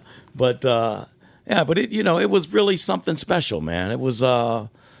 Yeah. But it was really something special, man. It was,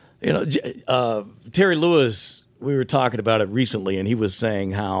 Terry Lewis, we were talking about it recently, and he was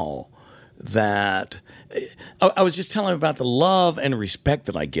saying how that I was just telling him about the love and respect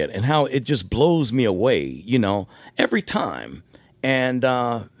that I get and how it just blows me away, every time. And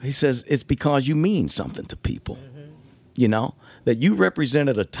he says, it's because you mean something to people, that you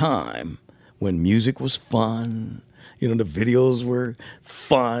represented a time when music was fun, the videos were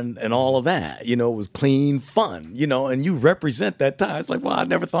fun and all of that, it was clean fun, and you represent that time. It's like, well, I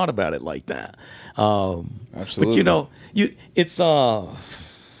never thought about it like that. Absolutely. But, it's, I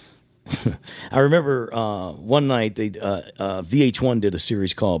remember one night VH1 did a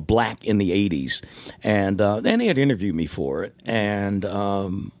series called Black in the 80s, and they had interviewed me for it, and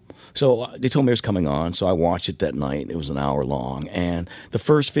so they told me it was coming on, so I watched it that night. It was an hour long, and the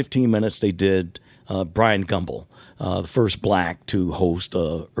first 15 minutes they did Brian Gumbel, the first black to host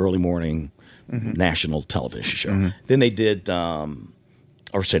a early morning national television show. Mm-hmm. Then they did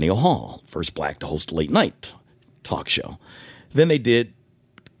Arsenio Hall, first black to host a late night talk show. Then they did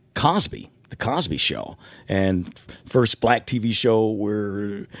Cosby, The Cosby Show, and first black TV show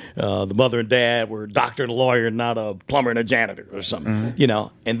where the mother and dad were a doctor and a lawyer, not a plumber and a janitor or something,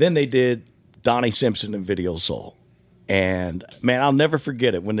 And then they did Donnie Simpson and Video Soul. And, man, I'll never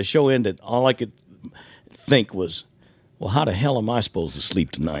forget it. When the show ended, all I could think was, well, how the hell am I supposed to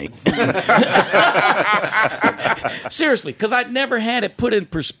sleep tonight? Seriously, because I'd never had it put in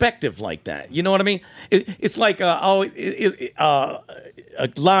perspective like that. You know what I mean? It's like a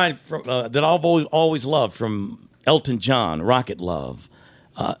line from that I've always loved from Elton John, Rocket Love.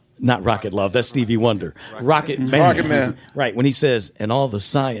 Not Rocket Love, that's Stevie Wonder. Rocket Man. Rocket Man. Right, when he says, and all the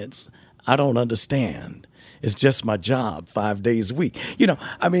science I don't understand. It's just my job 5 days a week.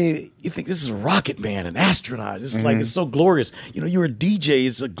 I mean, you think this is a rocket man, an astronaut. It's like, it's so glorious. You're a DJ.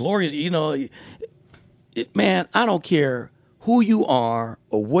 It's a glorious, man, I don't care who you are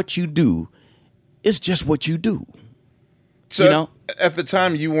or what you do. It's just what you do. So at the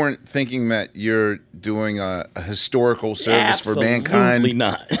time, you weren't thinking that you're doing a historical service for mankind? Absolutely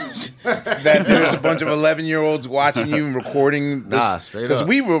not. That there's a bunch of 11-year-olds watching you and recording this? Nah, straight up. Because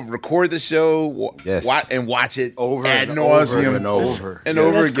we will record the show and watch it over ad nauseum and over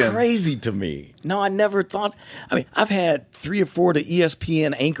That's again. Crazy to me. No, I never thought. I mean, I've had 3 or 4 of the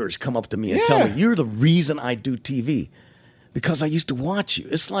ESPN anchors come up to me and tell me, you're the reason I do TV. Because I used to watch you.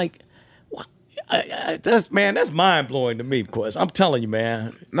 It's like, That's mind-blowing to me, of course. I'm telling you,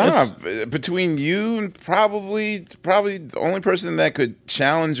 man. Between you and probably the only person that could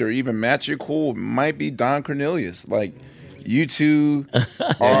challenge or even match your cool might be Don Cornelius. Like, you two you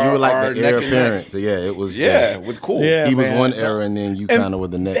were like the heir apparent. So yeah, it was. With cool. Yeah, he was one era, and then you kind of were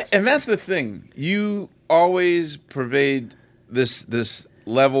the next. And that's the thing. You always pervade this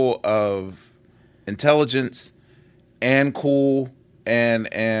level of intelligence and cool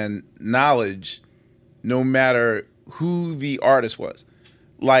and knowledge, no matter who the artist was.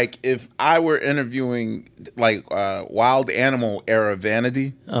 Like, if I were interviewing like Wild Animal era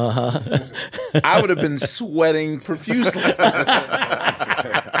Vanity, I would have been sweating profusely.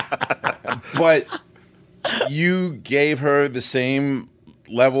 But you gave her the same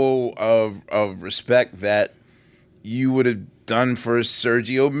level of respect that you would have done for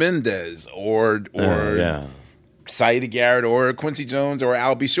Sergio Mendes or Saida Garrett or Quincy Jones or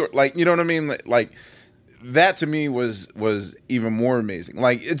Al B. Short. Like, you know what I mean? Like that to me was even more amazing.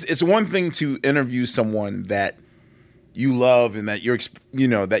 Like, it's one thing to interview someone that you love and that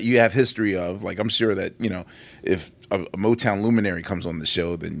that you have history of. Like, I'm sure that, if a Motown luminary comes on the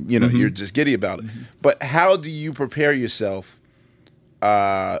show, then you're just giddy about it. But how do you prepare yourself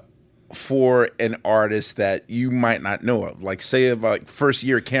for an artist that you might not know of? Like, say about first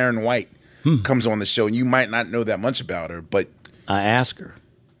year Karen White comes on the show and you might not know that much about her, but I ask her.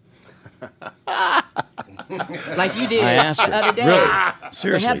 Like you did I asked her. the other day. Really?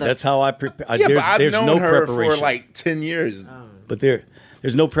 Seriously, that's how I prepare. But I've there's known no her preparation. for like 10 years. But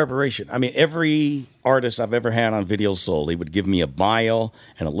there's no preparation. I mean, every artist I've ever had on Video Soul, he would give me a bio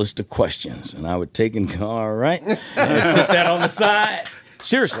and a list of questions, and I would take and go, all right, and I'd sit that on the side.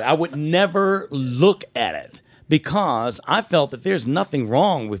 Seriously, I would never look at it because I felt that there's nothing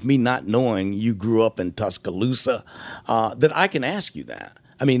wrong with me not knowing you grew up in Tuscaloosa, that I can ask you that.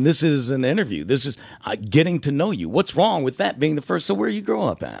 I mean, this is an interview. This is getting to know you. What's wrong with that being the first? So where you grow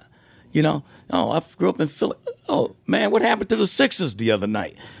up at? Oh, I grew up in Philly. Oh, man, what happened to the Sixers the other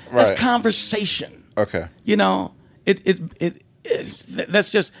night? Right. That's conversation. Okay. That's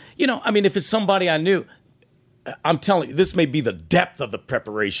just, I mean, if it's somebody I knew, I'm telling you, this may be the depth of the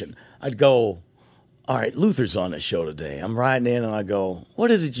preparation. I'd go, all right, Luther's on the show today. I'm riding in and I go, what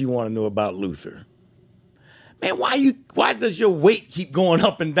is it you want to know about Luther? Man, why does your weight keep going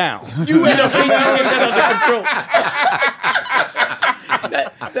up and down? You can't get that under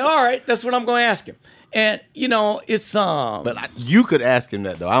control. So, all right, that's what I'm going to ask him. And, it's... But you could ask him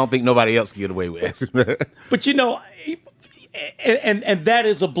that, though. I don't think nobody else can get away with asking that. But, and that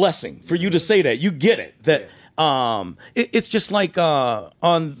is a blessing for you to say that. You get it. That it's just like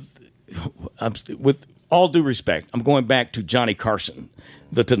with all due respect, I'm going back to Johnny Carson,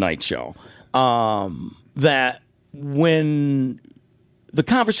 The Tonight Show. That when the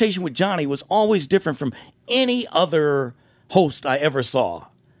conversation with Johnny was always different from any other host I ever saw,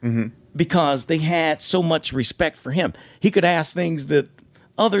 because they had so much respect for him. He could ask things that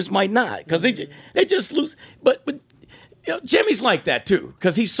others might not, because they just lose. But Jimmy's like that too,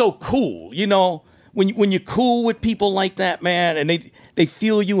 because he's so cool. When you're cool with people like that, man, and they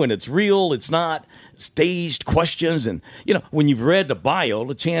feel you and it's real, it's not staged questions. And, when you've read the bio,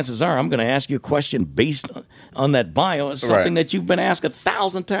 the chances are I'm going to ask you a question based on that bio. It's something that you've been asked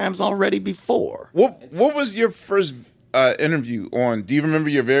 1,000 times already before. What was your first interview on? Do you remember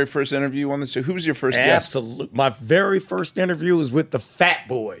your very first interview on the show? Who was your first guest? Absolutely. My very first interview was with the Fat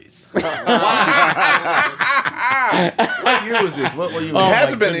Boys. What year was this? What were you? It had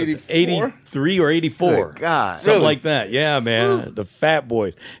to have been 84? 83 or 84. Good God. Something Really? like that. Yeah, man. The Fat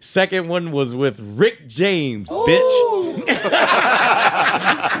Boys. Second one was with Rick James, bitch.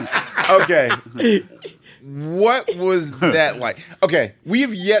 Okay. What was that like? Okay,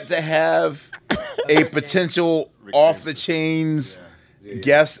 we've yet to have a potential off the chains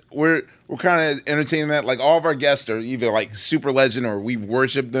guest. We're kind of entertaining that. Like, all of our guests are either like super legend or we've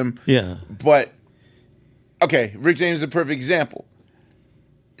worshipped them. Yeah. But okay, Rick James is a perfect example.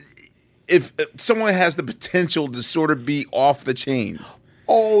 If someone has the potential to sort of be off the chains,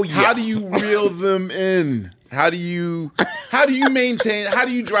 how do you reel them in? How do you maintain? How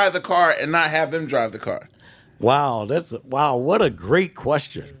do you drive the car and not have them drive the car? Wow, what a great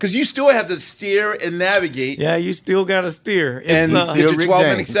question. Because you still have to steer and navigate. Yeah, you still got to steer. And get your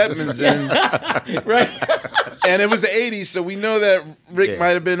 12-minute segments in. Right. And it was the 80s, so we know that Rick might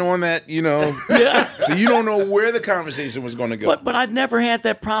have been on that, Yeah. So you don't know where the conversation was going to go. But I never had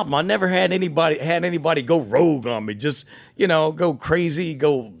that problem. I never had anybody go rogue on me. Just, go crazy,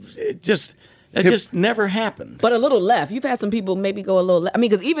 That just never happened. But a little left. You've had some people maybe go a little left. I mean,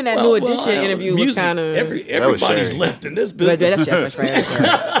 because even that New Edition interview was kind of... Everybody's left in this business. That's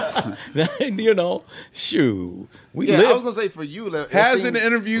right. You know, shoo. I was going to say for you... Has an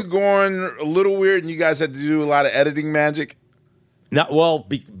interview gone a little weird and you guys had to do a lot of editing magic?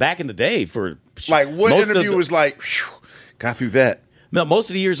 Back in the day for... Like, what interview was like, whew, got through that? No, most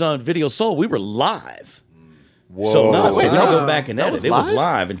of the years on Video Soul, we were live. Whoa. So now go back and edit. It was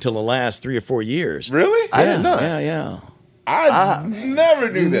live until the last 3 or 4 years. Really? I didn't know. Yeah. I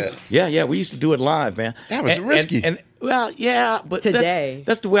never knew that. Yeah. We used to do it live, man. That was risky. But today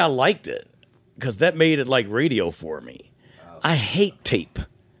that's the way I liked it because that made it like radio for me. I hate tape.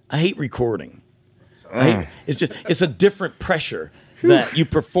 I hate recording. It's a different pressure. That you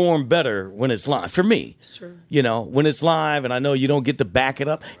perform better when it's live. For me, it's true. You know, when it's live and I know you don't get to back it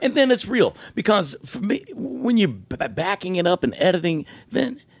up, and then it's real. Because for me, when you're backing it up and editing,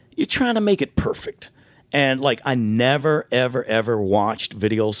 then you're trying to make it perfect. And like, I never, ever, ever watched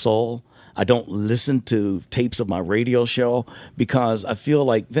Video Soul. I don't listen to tapes of my radio show because I feel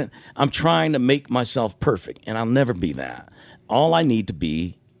like then I'm trying to make myself perfect, and I'll never be that. All I need to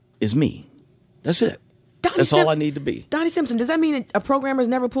be is me. That's it. That's all I need to be. Donnie Simpson, does that mean a programmer's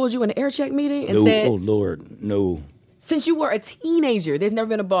never pulled you in an air check meeting and no, said, "Oh Lord, no"? Since you were a teenager, there's never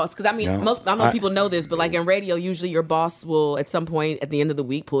been a boss. Because I mean, I don't know if people know this, but like in radio, usually your boss will at some point at the end of the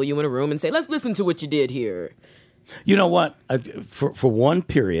week pull you in a room and say, "Let's listen to what you did here." You know what? For one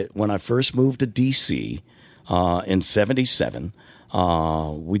period, when I first moved to D.C. In '77,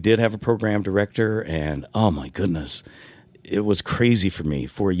 we did have a program director, and oh my goodness. It was crazy for me.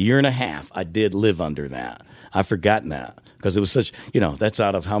 For a year and a half, I did live under that. I've forgotten that because it was such, that's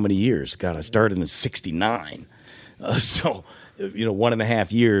out of how many years? God, I started in '69. So,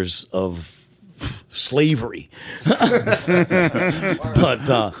 1.5 years of slavery. But,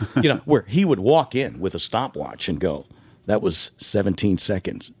 where he would walk in with a stopwatch and go, that was 17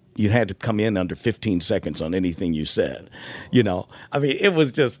 seconds. You had to come in under 15 seconds on anything you said. I mean, it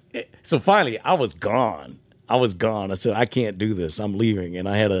was just, so finally I was gone. I said, I can't do this. I'm leaving. And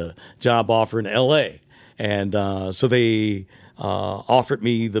I had a job offer in L.A. And so they offered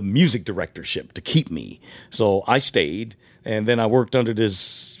me the music directorship to keep me. So I stayed. And then I worked under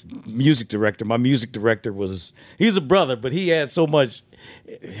this music director. My music director he's a brother, but he had so much.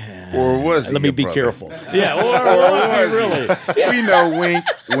 Or was he? Let me be careful. Yeah, or was he really? We know, wink,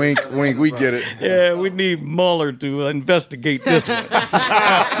 wink, wink. We get it. Yeah, we need Mueller to investigate this one.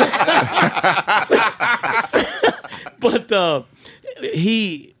 But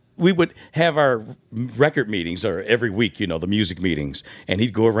we would have our record meetings or every week, the music meetings, and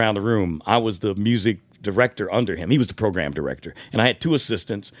he'd go around the room. I was the music director under him. He was the program director. And I had 2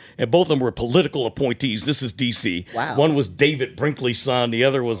 assistants, and both of them were political appointees. This is D.C. Wow. One was David Brinkley's son. The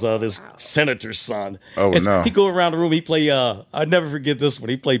other was this senator's son. Oh, and no. He'd go around the room. He'd play, I'd never forget this one.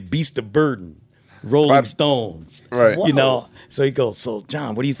 He'd play Beast of Burden, Rolling Stones. Right. So he goes, so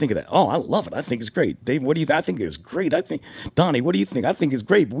John, what do you think of that? Oh, I love it. I think it's great. Dave, what do you think? I think it's great. Donnie, what do you think? I think it's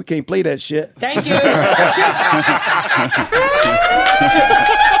great, but we can't play that shit. Thank you.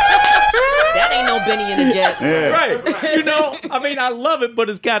 That ain't no Benny and the Jets. Yeah. Right. I mean, I love it, but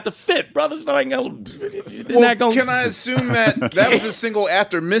it's got to fit, brother. So I ain't gonna, can I assume that was the single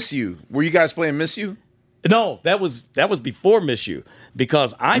after Miss You? Were you guys playing Miss You? No, that was before Miss You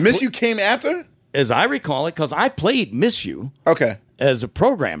because Miss You came after? As I recall it, because I played Miss You as a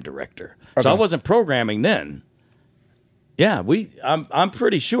program director. Okay. So I wasn't programming then. Yeah, I'm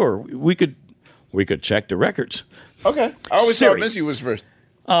pretty sure we could check the records. Okay. I always thought Miss You was first.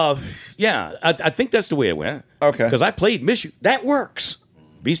 Yeah, I think that's the way it went. Okay. Because I played Miss You. That works.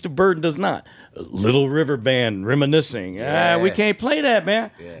 Beast of Burden does not. Little River Band, Reminiscing. We can't play that, man.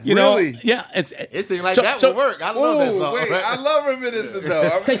 Yeah. You know? Yeah. It seems like that would work. I love that song. Wait, I love Reminiscing,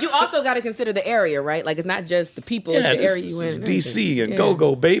 though. Because you also got to consider the area, right? Like, it's not just the people, it's the area you in. It's D.C. and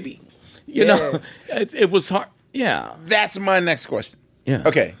go-go, baby. You know? It was hard. Yeah. That's my next question. Yeah.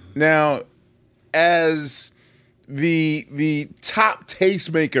 Okay. Now, as the top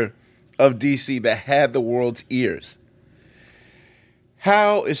tastemaker of D.C. that had the world's ears,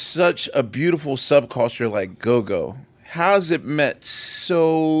 how is such a beautiful subculture like go-go, how has it met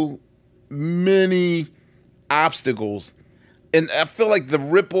so many obstacles? And I feel like the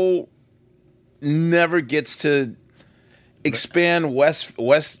ripple never gets to expand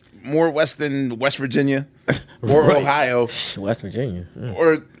more west than West Virginia or Right. Ohio. West Virginia.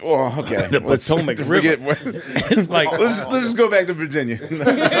 Or okay. The Potomac River. It's like let's just go back to Virginia.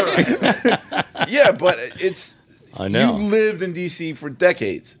 Yeah, but it's I know. You've lived in DC for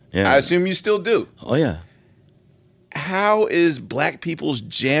decades. Yeah. I assume you still do. Oh yeah. How is black people's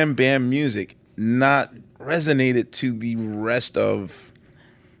jam band music not resonated to the rest of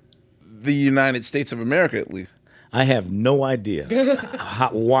the United States of America, at least? I have no idea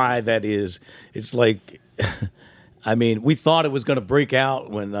why that is. It's like, I mean, we thought it was going to break out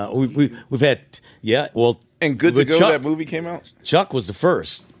when we've had, And Good to Go, Chuck, that movie came out? Chuck was the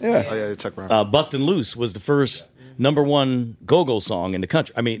first. Yeah. Oh, yeah, Chuck Brown. Bustin' Loose was the first number one go-go song in the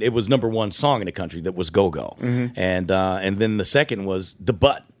country. I mean, it was number one song in the country that was go-go. Mm-hmm. And then the second was The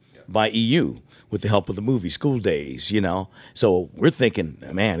Butt by EU with the help of the movie School Days, So we're thinking,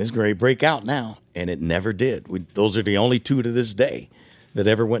 man, it's going to break out now. And it never did. Those are the only two to this day that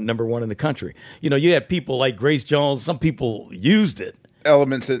ever went number one in the country. You had people like Grace Jones. Some people used it.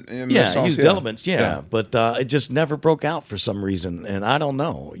 Elements in the songs. Used elements, but it just never broke out for some reason, and I don't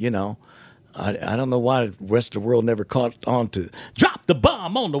know. I don't know why the rest of the world never caught on to drop the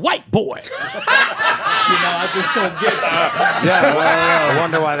bomb on the white boy. I just don't get it. I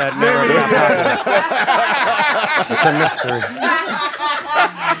wonder why that never got popular. It's a mystery.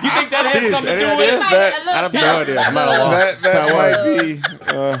 You think that has something to do with it? I have no idea. I'm at a loss. That might be.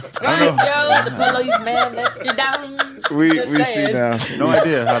 Joe, the policeman let you down. We see now. No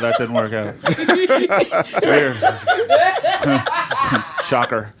idea how that didn't work out. It's weird.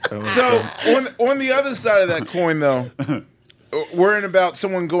 Shocker. So on the other side of that coin, though, worrying about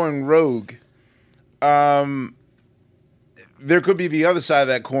someone going rogue, there could be the other side of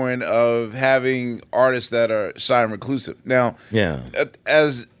that coin of having artists that are shy and reclusive. Now,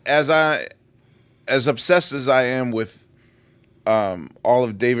 as obsessed as I am with all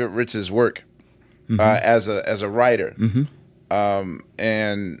of David Ritz's work as a writer,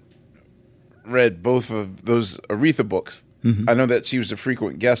 and read both of those Aretha books. I know that she was a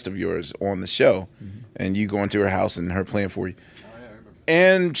frequent guest of yours on the show, and you go into her house and her playing for you.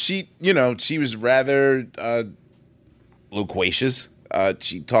 And she was rather loquacious.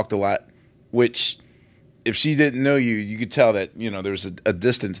 She talked a lot, which if she didn't know you, you could tell that, there was a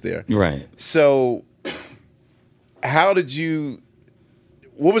distance there. Right. So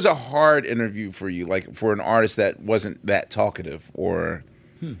what was a hard interview for you, like for an artist that wasn't that talkative? Or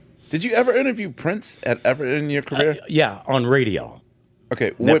did you ever interview Prince ever in your career? Yeah, on radio.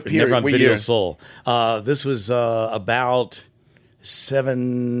 Okay, what period? Never on what Video year? Soul. This was about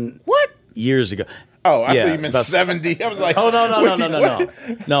 7 years ago. Oh, I thought you meant 70. I was like,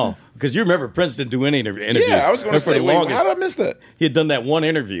 no, because you remember Prince didn't do any interviews. Yeah, I was going to say, how did I miss that? He had done that one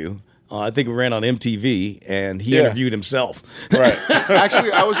interview. I think it ran on MTV, and he interviewed himself. Right.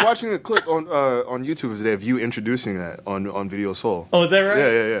 Actually, I was watching a clip on YouTube today of you introducing that on Video Soul. Oh, is that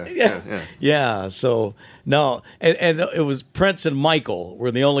right? Yeah. Yeah. So no, and it was Prince and Michael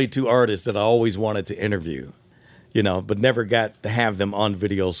were the only two artists that I always wanted to interview, but never got to have them on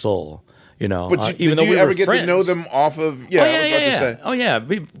Video Soul. But even though did you ever get to know them off of? Yeah, I was about to say. Oh yeah,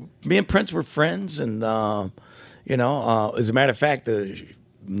 me and Prince were friends, and as a matter of fact, the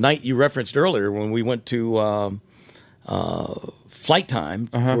night you referenced earlier when we went to Flight Time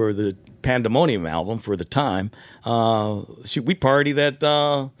for the Pandemonium album for the time, we partied at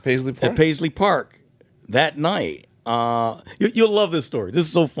Paisley Park that night. You'll love this story. This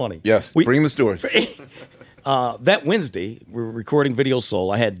is so funny. Yes, bring the story. That Wednesday, we were recording Video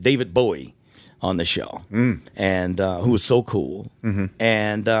Soul. I had David Bowie on the show, and who was so cool.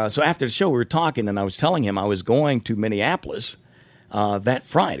 And so after the show, we were talking, and I was telling him I was going to Minneapolis that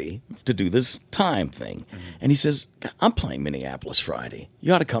Friday to do this time thing. And he says, I'm playing Minneapolis Friday.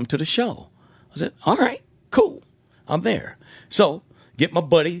 You ought to come to the show. I said, all right, cool. I'm there. So get my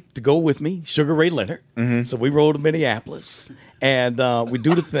buddy to go with me, Sugar Ray Leonard. So we rode to Minneapolis. And we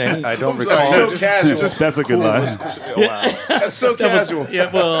do the thing. I don't recall. So casual. That's a good line. Wow. That's so casual.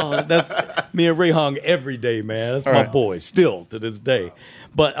 That's me and Ray hung every day, man. That's my boy, still to this day.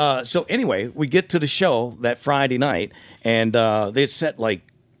 But so anyway, we get to the show that Friday night, and they had set like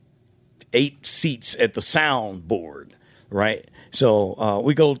 8 seats at the soundboard, right? So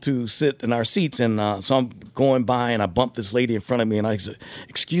we go to sit in our seats, and so I'm going by, and I bump this lady in front of me, and I said,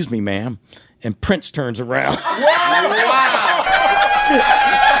 "Excuse me, ma'am." And Prince turns around. Wow!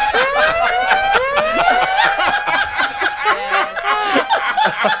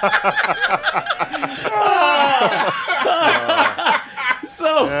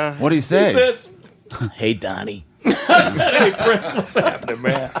 So what do you say? He says, "Hey, Donnie." Hey, Prince, what's happening,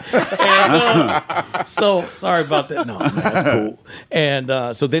 man? And, so sorry about that. No, that's cool.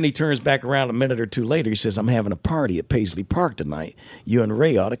 And so then he turns back around a minute or two later. He says, "I'm having a party at Paisley Park tonight. You and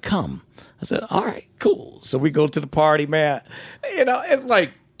Ray ought to come." I said, all right, cool. So we go to the party, man. It's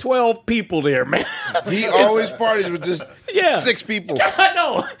like 12 people there, man. He always parties with just 6 people. I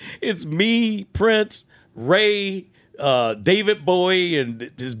know. It's me, Prince, Ray, David Bowie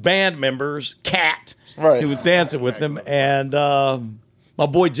and his band members, Cat, right, who was dancing with him, and my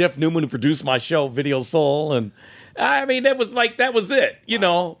boy Jeff Newman, who produced my show, Video Soul, and I mean, that was it, you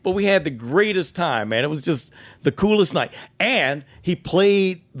know. But we had the greatest time, man. It was just the coolest night. And he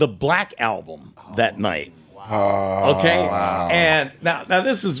played the Black Album that night. Wow. Okay? Wow. And now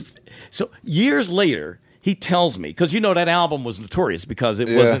this is... So years later, he tells me, because you know that album was notorious because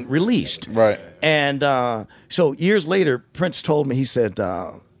it wasn't released. Right. And so years later, Prince told me, he said,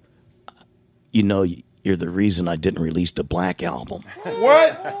 you know, you're the reason I didn't release the Black Album.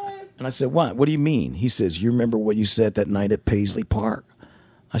 What? And I said, what? What do you mean? He says, you remember what you said that night at Paisley Park?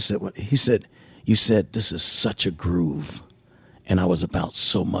 I said, what? He said, you said, this is such a groove. And I was about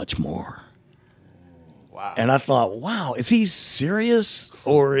so much more. Wow. And I thought, wow, is he serious?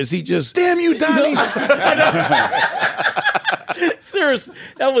 Or is he just... Damn you, Donnie! Seriously,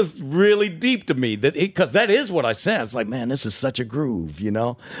 that was really deep to me. Because that is what I said. It's like, man, this is such a groove, you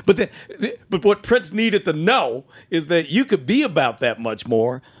know? But what Prince needed to know is that you could be about that much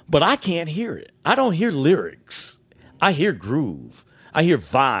more, but I can't hear it. I don't hear lyrics. I hear groove. I hear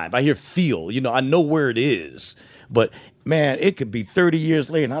vibe. I hear feel. You know, I know where it is. But, man, it could be 30 years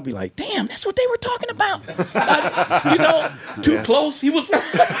later, and I'll be like, damn, that's what they were talking about. You know, too close. He was, but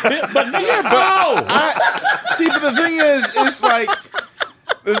nigga, bro. But the thing is, it's like,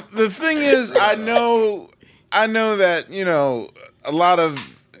 the thing is, I know that, you know, a lot of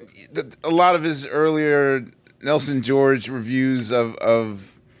his earlier Nelson George reviews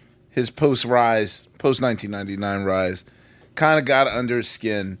of his post-1999 rise kind of got under his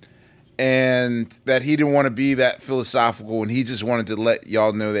skin. And that he didn't want to be that philosophical, and he just wanted to let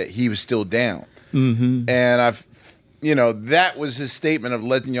y'all know that he was still down. Mm-hmm. And that was his statement of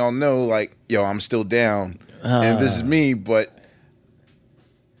letting y'all know, like, yo, I'm still down, and this is me.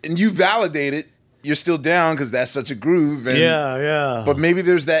 And you validate it, you're still down because that's such a groove. And, yeah. But maybe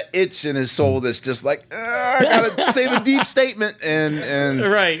there's that itch in his soul that's just like, I gotta say the deep statement, and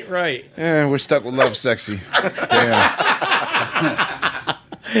right. And we're stuck with Love Sexy. Damn.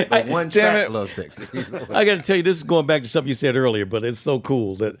 But one track, Love Sexy. I got to tell you, this is going back to something you said earlier, but it's so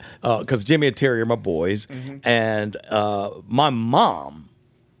cool that because Jimmy and Terry are my boys, and my mom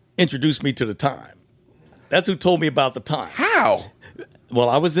introduced me to the Time. That's who told me about the Time. How? Well,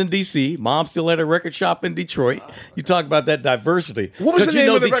 I was in D.C. Mom still had a record shop in Detroit. You talk about that diversity. What was the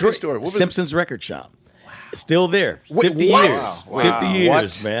name of the record store? Simpson's Record Shop. Still there. 50 what? years. Wow. 50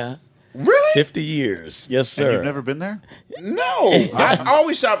 years, man. Really? 50 years. Yes, sir. And you've never been there? No. I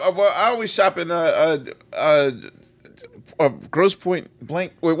always shop. I always shop in Grosse Pointe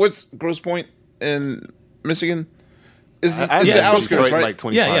blank. Wait, what's Grosse Pointe in Michigan? It's the outskirts, Detroit, right? like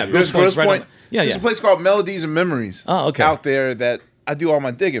 25. There's Grosse Pointe. Yeah, There's a place called Melodies and Memories. Oh, okay. Out there that I do all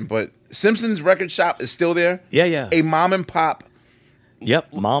my digging, but Simpson's Record Shop is still there. Yeah. A mom and pop.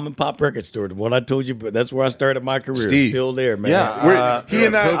 Yep, mom and pop record store. The one I told you, but that's where I started my career. Steve. Still there, man. Yeah, he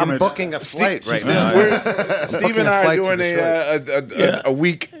and I. I'm booking a flight right now. Steve and I are doing a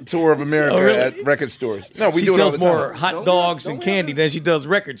week tour of America at record stores. No, we she do it all sells the time. more hot dogs and candy than she does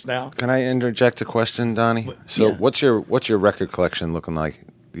records now. Can I interject a question, Donnie? So, what's your record collection looking like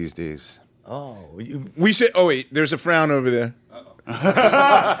these days? Oh, we said. Oh wait, there's a frown over there.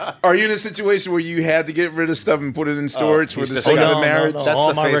 Are you in a situation where you had to get rid of stuff and put it in storage for the sake of the marriage? No. That's All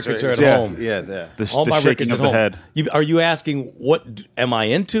the my face records right are at there. home. Yeah. All my shaking records of at the home. head. Are you asking what am I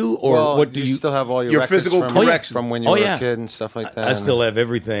into, or what do you still have all your Your records physical from, collection from when you were a kid and stuff like that? I still have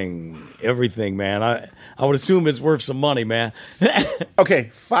everything, man. I would assume it's worth some money, man.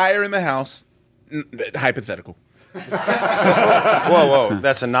 Okay, fire in the house. Hypothetical. Whoa!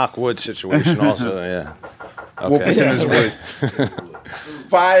 That's a knock wood situation, also. Yeah. Okay. We'll put in this wood.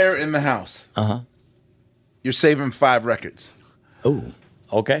 Fire in the house. You're saving 5 records. Ooh.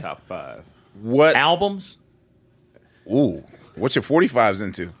 Okay. Top 5. What albums? Ooh. What's your 45s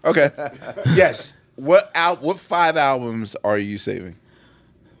into? Okay. Yes. What 5 albums are you saving?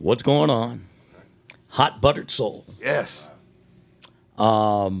 What's going on? Hot Buttered Soul. Yes.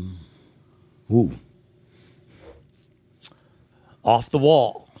 Ooh. Off the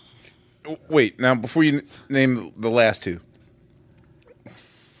Wall. Wait, now before you name the last 2,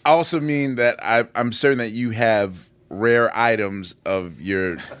 I also mean that I'm certain that you have rare items of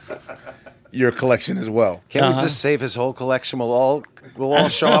your collection as well. Can't we just save his whole collection? We'll all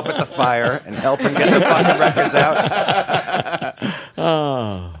show up at the fire and help him get the fucking records out.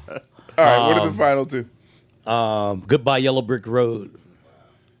 All right, what are the final 2? Goodbye Yellow Brick Road.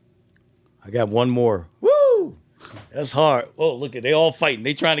 I got one more. Woo! That's hard. Oh, look at they all fighting.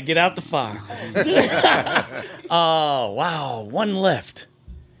 They trying to get out the fire. Oh, wow. One left.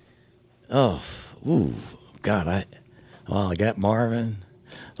 Oh, ooh, God, I got Marvin.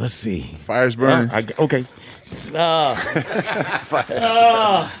 Let's see. Fire's burning. Okay.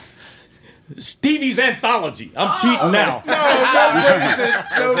 Stevie's Anthology. I'm cheating now.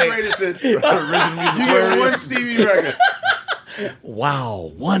 No greatest hits. You get one Stevie record.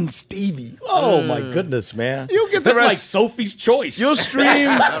 Wow, one Stevie. Oh my goodness, man! You'll get the That's rest. like Sophie's Choice. You'll stream.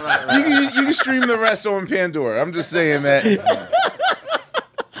 You can stream the rest on Pandora. I'm just saying that.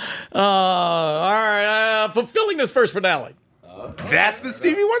 All right. Fulfilling this first finale. That's the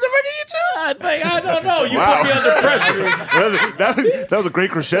Stevie Wonder record you chose? I don't know. You put me under pressure. That was a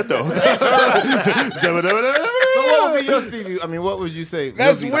great crescendo. So what would be your Stevie? I mean, what would you say?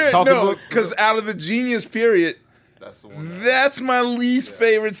 That's weird. No, because out of the Genius period, that's my least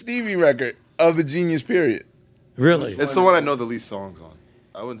favorite Stevie record of the Genius period. Really? It's the one I know the least songs on.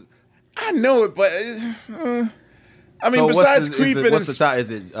 I know it, but I mean, So besides Creepin', what's the top?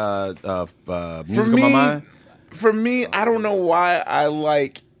 Is it Music of My Mind? For me, I don't know why I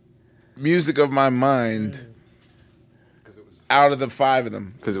like Music of My Mind out of the 5 of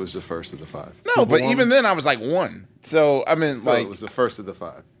them. Because it was the first of the 5. No, but even then I was like 1. So, I mean, it was the first of the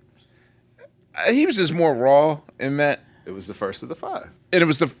 5. He was just more raw in that. It was the first of the 5. And it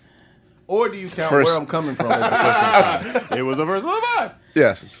was the... Or do you count first. Where I'm Coming From as the first of the 5? It was the first of the 5.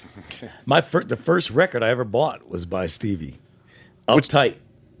 Yes. The first record I ever bought was by Stevie. Uptight.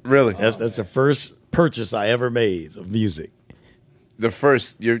 Really? That's the first purchase I ever made of music. The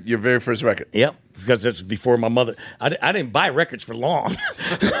first, your very first record? Yep, because that's before my mother. I didn't buy records for long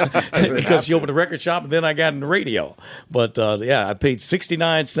because she opened a record shop and then I got in the radio. But I paid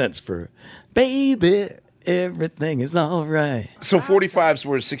 69 cents for Baby, Everything Is All Right. So 45s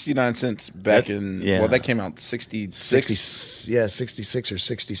were 69 cents back in, yeah. Well, that came out 66? 66 or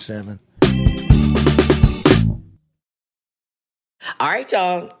 67. All right,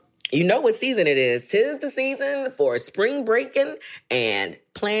 y'all. You know what season it is. 'Tis the season for spring breaking and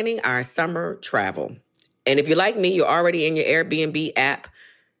planning our summer travel. And if you're like me, you're already in your Airbnb app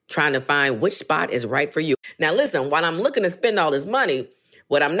trying to find which spot is right for you. Now, listen, while I'm looking to spend all this money,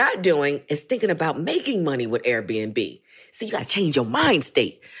 what I'm not doing is thinking about making money with Airbnb. See, you got to change your mind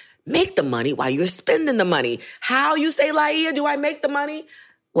state. Make the money while you're spending the money. How, you say, Laia, do I make the money?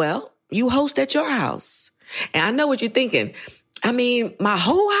 Well, you host at your house. And I know what you're thinking. I mean, my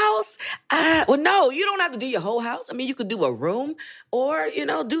whole house? Well, no, you don't have to do your whole house. I mean, you could do a room or,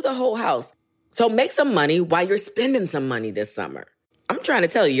 do the whole house. So make some money while you're spending some money this summer. I'm trying to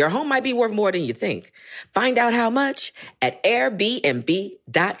tell you, your home might be worth more than you think. Find out how much at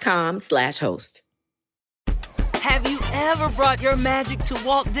airbnb.com/host. Have you ever brought your magic to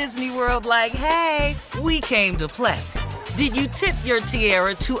Walt Disney World like, hey, we came to play? Did you tip your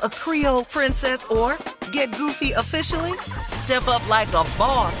tiara to a Creole princess or get goofy officially? Step up like a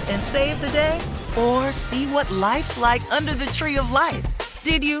boss and save the day? Or see what life's like under the tree of life?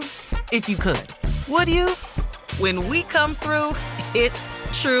 Did you? If you could. Would you? When we come through, it's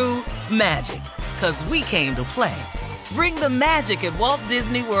true magic. 'Cause we came to play. Bring the magic at Walt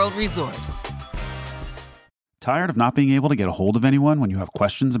Disney World Resort. Tired of not being able to get a hold of anyone when you have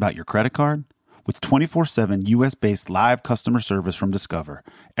questions about your credit card? With 24/7 U.S.-based live customer service from Discover,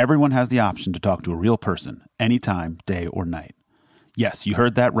 everyone has the option to talk to a real person anytime, day or night. Yes, you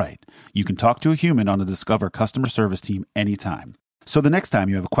heard that right. You can talk to a human on the Discover customer service team anytime. So the next time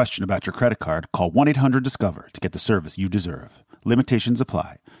you have a question about your credit card, call 1-800-DISCOVER to get the service you deserve. Limitations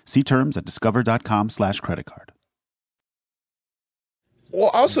apply. See terms at discover.com/creditcard.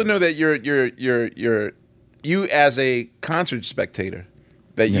 Well, I also know that you as a concert spectator,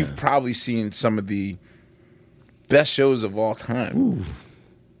 that you've probably seen some of the best shows of all time. Ooh.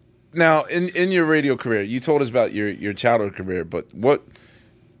 Now, in your radio career, you told us about your childhood career, but what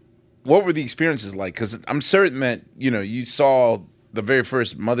were the experiences like? Because I'm certain that you saw the very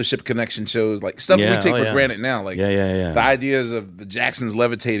first Mothership Connection shows, like stuff we take for granted now, like the ideas of the Jacksons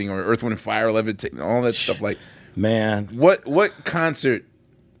levitating or Earth, Wind and Fire levitating, all that stuff. Like, man, what concert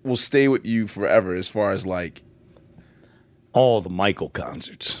will stay with you forever as far as like all the Michael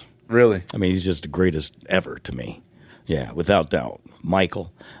concerts? Really? I mean, he's just the greatest ever to me. Yeah, without doubt.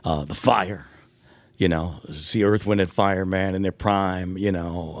 Michael, the Fire, see Earth, Wind, and Fire, man, in their prime,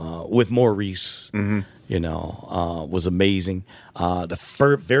 with Maurice, was amazing.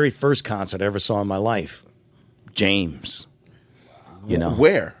 The very first concert I ever saw in my life, James,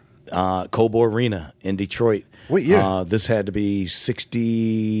 Where? Cobo Arena in Detroit. What year? This had to be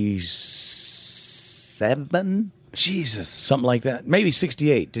 67? Jesus. Something like that. Maybe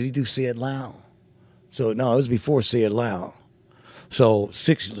 68. Did he do Say It Loud? So, no, it was before Say It Loud. So,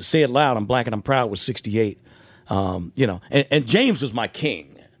 Say It Loud, I'm Black and I'm Proud was 68. And James was my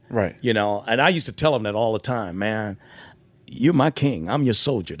king. Right. And I used to tell him that all the time, man. you're my king. I'm your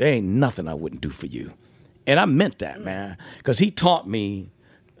soldier. There ain't nothing I wouldn't do for you. And I meant that, man, because he taught me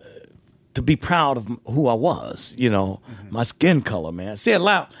to be proud of who I was, my skin color, man. Say It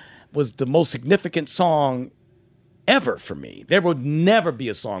Loud was the most significant song ever for me. There would never be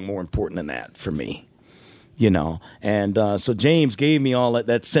a song more important than that for me, And so James gave me all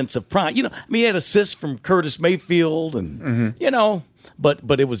that sense of pride. He had assists from Curtis Mayfield and,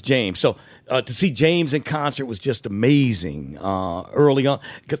 but it was James. So to see James in concert was just amazing early on.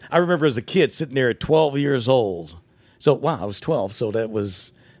 Because I remember as a kid sitting there at 12 years old. So, wow, I was 12. So that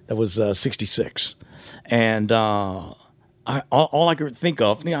was 66. And all I could think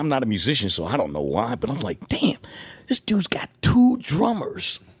of, I'm not a musician, so I don't know why, but I'm like, damn, this dude's got 2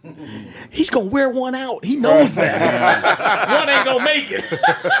 drummers. He's going to wear one out. He knows that. One ain't going to make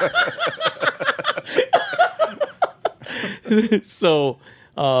it. So,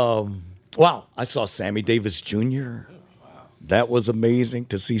 wow, I saw Sammy Davis Jr. That was amazing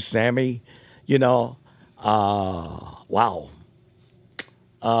to see Sammy, Wow.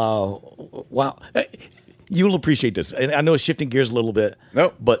 Wow. You'll appreciate this. And I know it's shifting gears a little bit.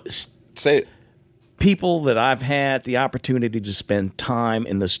 Nope. But say it. People that I've had the opportunity to spend time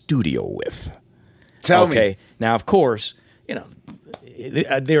in the studio with. Tell me. Okay. Now, of course,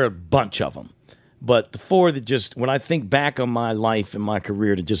 there are a bunch of them. But the 4 that just, when I think back on my life and my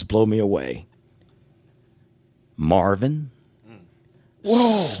career, to just blow me away. Marvin.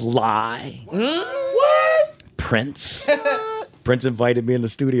 Whoa. Sly. What? Prince. Prince invited me in the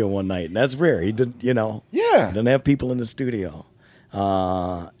studio one night, and that's rare. He didn't, Yeah. He didn't have people in the studio.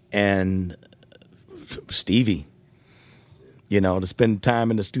 And Stevie, to spend time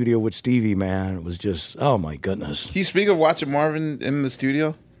in the studio with Stevie, man, it was just, oh my goodness. Can you speak of watching Marvin in the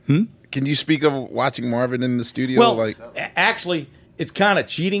studio? Can you speak of watching Marvin in the studio? Well, actually, it's kind of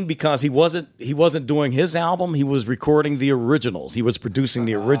cheating because he wasn't doing his album. He was recording the originals. He was producing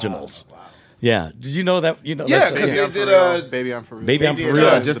the originals. Wow. Yeah. Did you know that? Yeah, because they did Baby I'm For Real. Baby I'm For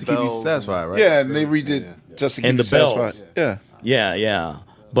Real. Just to keep you satisfied, right? Yeah, and they redid Just to Keep You Satisfied. Yeah.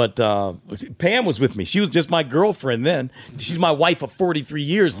 But Pam was with me. She was just my girlfriend then. She's my wife of 43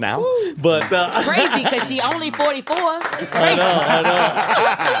 years now. Woo. But it's crazy because she only 44. It's crazy. I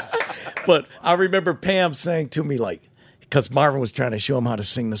know. But I remember Pam saying to me, because Marvin was trying to show him how to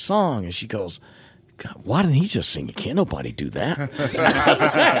sing the song, and she goes, God, why didn't he just sing it? Can't nobody do that.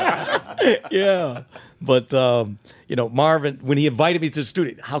 Yeah. But, Marvin, when he invited me to the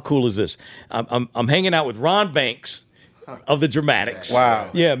studio, how cool is this? I'm hanging out with Ron Banks of the Dramatics.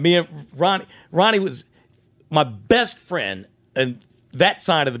 Wow. Yeah, me and Ronnie. Ronnie was my best friend and that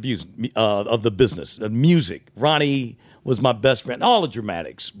side of the business, music. Ronnie was my best friend, all the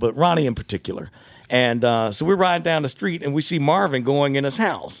Dramatics, but Ronnie in particular. And so we're riding down the street and we see Marvin going in his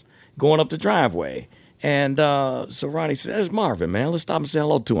house, going up the driveway. And so Ronnie said, there's Marvin, man. Let's stop and say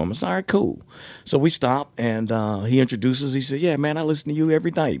hello to him. I said, all right, cool. So we stop, and he introduces. He said, yeah, man, I listen to you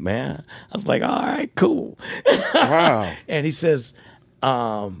every night, man. I was like, all right, cool. Wow. And he says, you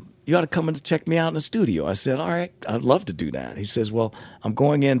ought to come and check me out in the studio. I said, all right, I'd love to do that. He says, well, I'm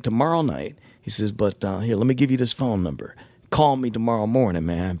going in tomorrow night. He says, but here, let me give you this phone number. Call me tomorrow morning,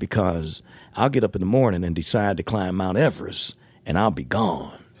 man, because I'll get up in the morning and decide to climb Mount Everest, and I'll be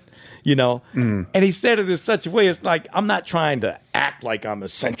gone. And he said it in such a way, it's like, I'm not trying to act like I'm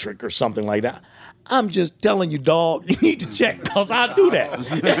eccentric or something like that. I'm just telling you, dog, you need to check because I do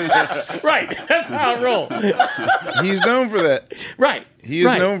that. Right. That's how I roll. He's known for that. Right. He is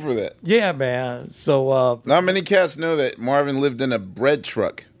known for that. Yeah, man. So not many cats know that Marvin lived in a bread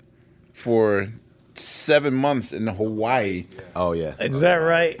truck for 7 months in Hawaii. Oh, yeah. Is that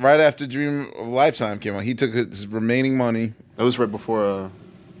right? Right after Dream of a Lifetime came out. He took his remaining money. That was right before...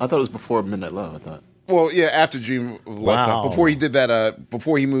 I thought it was before Midnight Love, I thought. Well, yeah, after Dream of a Lifetime. Before he did that,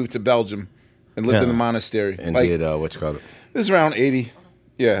 before he moved to Belgium and lived in the monastery. And did, what you call it? This is around 80.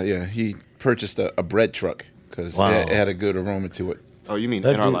 Yeah. He purchased a bread truck because it had a good aroma to it. Oh, you mean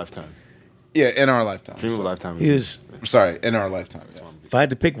In Our Lifetime? Yeah, In Our Lifetime. Dream of a Lifetime. Sorry, In Our Lifetime. Yes. If I had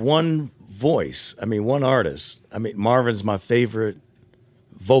to pick one one artist, Marvin's my favorite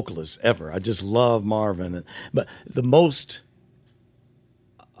vocalist ever. I just love Marvin. But the most...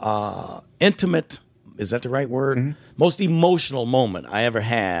 intimate, is that the right word? Mm-hmm. Most emotional moment I ever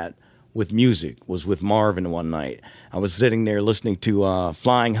had with music was with Marvin one night. I was sitting there listening to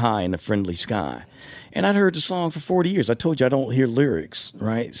Flying High in the Friendly Sky. And I'd heard the song for 40 years. I told you I don't hear lyrics,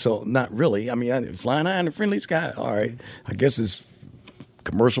 right? So not really. Flying High in the Friendly Sky, all right. I guess it's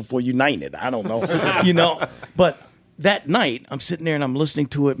commercial for United. I don't know. But that night, I'm sitting there and I'm listening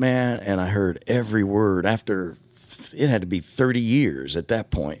to it, man, and I heard every word after... It had to be 30 years at that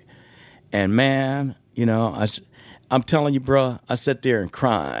point. And man, I'm telling you, bro, I sat there and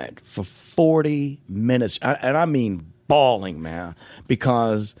cried for 40 minutes. And I mean bawling, man,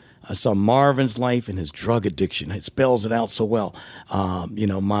 because I saw Marvin's life and his drug addiction. It spells it out so well.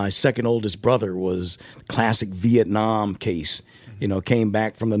 My second oldest brother was classic Vietnam case. Came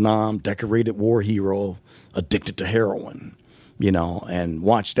back from the Nam, decorated war hero, addicted to heroin, and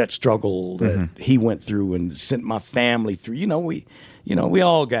watched that struggle that he went through and sent my family through. We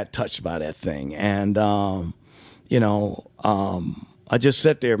all got touched by that thing. And, I just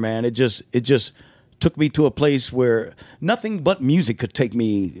sat there, man. It just took me to a place where nothing but music could take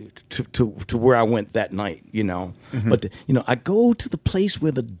me to where I went that night, But, I go to the place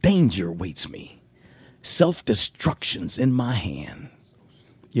where the danger awaits me. Self-destruction's in my hand,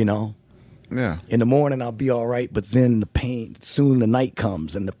 Yeah. In the morning, I'll be all right, but then the pain, soon the night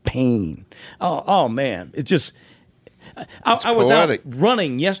comes and the pain. Oh man. It just, I was poetic. out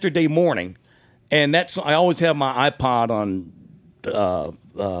running yesterday morning, and I always have my iPod on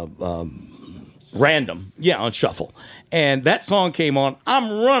random, on shuffle. And that song came on,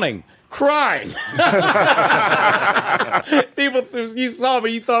 I'm running, crying. People, you saw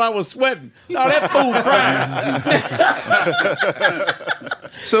me, you thought I was sweating. No, that fool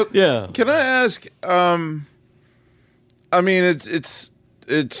crying. So, can I ask,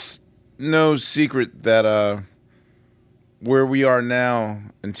 it's no secret that where we are now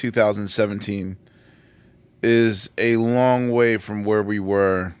in 2017 is a long way from where we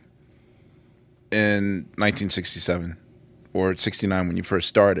were in 1967 or 69 when you first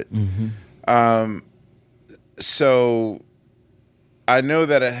started. So I know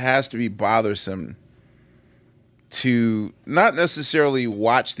that it has to be bothersome to not necessarily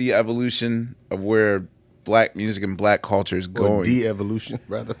watch the evolution of where black music and black culture is going. Or de-evolution,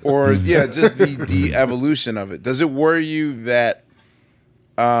 rather. Or, just the de-evolution of it. Does it worry you that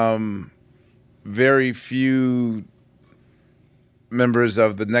very few members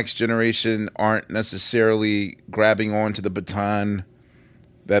of the next generation aren't necessarily grabbing onto the baton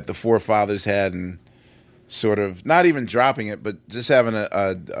that the forefathers had and sort of not even dropping it, but just having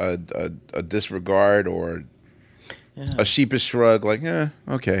a disregard or a sheepish shrug, like,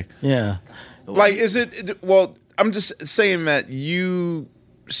 okay. Yeah. Like, is it, well, I'm just saying that you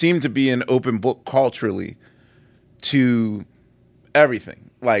seem to be an open book culturally to everything.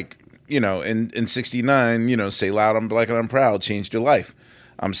 Like, in 69, Say Loud, I'm Black and I'm Proud changed your life.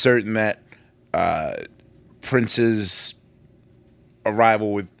 I'm certain that Prince's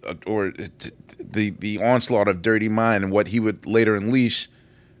arrival with, or the onslaught of Dirty Mind and what he would later unleash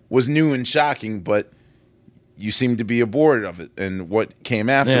was new and shocking, but you seem to be aboard of it and what came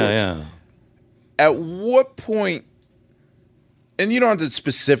afterwards. Yeah. At what point, and you don't have to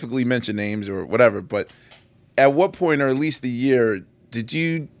specifically mention names or whatever, but at what point, or at least the year,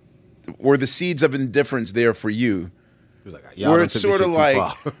 were the seeds of indifference there for you? Where it's sort of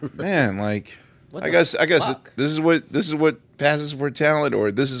like, man, like, I guess this is what passes for talent,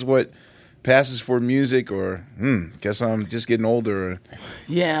 or this is what passes for music, or guess I'm just getting older.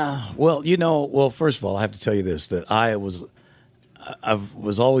 Yeah. Well, first of all, I have to tell you this, that I was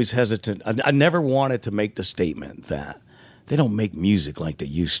always hesitant. I never wanted to make the statement that they don't make music like they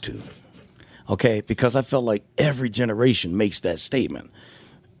used to. Okay? Because I felt like every generation makes that statement.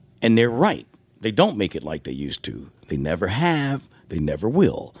 And they're right. They don't make it like they used to. They never have. They never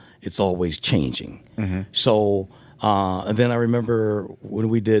will. It's always changing. So, and then I remember when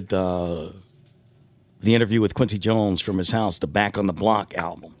we did the interview with Quincy Jones from his house, the Back on the Block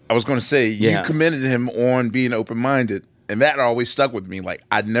album. I was going to say, you commended him on being open-minded. And that always stuck with me. Like,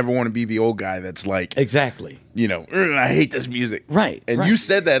 I'd never want to be the old guy that's like... Exactly. I hate this music. Right. And you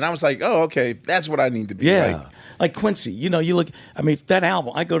said that, and I was like, oh, okay, that's what I need to be. Yeah. Like Quincy, you look... that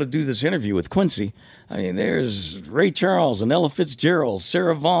album, I go to do this interview with Quincy. There's Ray Charles and Ella Fitzgerald,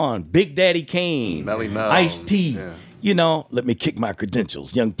 Sarah Vaughan, Big Daddy Kane, Melly Mel, Ice-T. Yeah. Let me kick my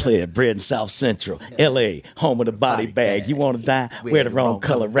credentials. Young player, bred in South Central, L.A., home of the body bag. You want to die? Wear the wrong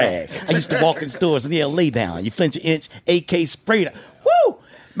color rag. I used to walk in stores and lay down. You flinch an inch, AK sprayed up. Woo!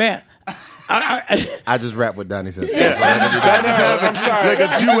 Man. I just rap with Donnie Simpson. I'm sorry. Like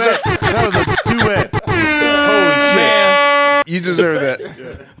a duet. That was a duet. Holy shit. Man. You deserve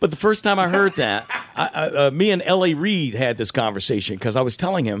that. But the first time I heard that, me and L.A. Reid had this conversation because I was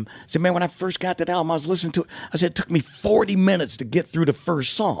telling him, I said, man, when I first got that album, I was listening to it. I said, it took me 40 minutes to get through the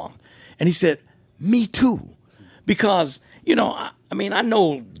first song. And he said, me too. Because, I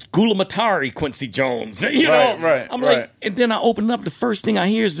know Gula Matari, Quincy Jones. Right. I'm like, and then I open up, the first thing I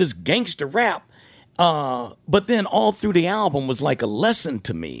hear is this gangster rap. But then all through the album was like a lesson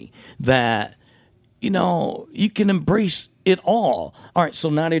to me that you can embrace it all. All right, so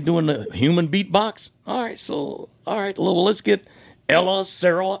now they're doing the human beatbox. All right, well, let's get Ella,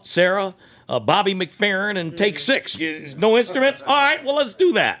 Sarah, Bobby McFerrin, and take 6. No instruments? All right, well, let's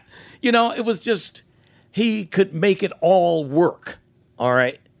do that. It was just, he could make it all work. All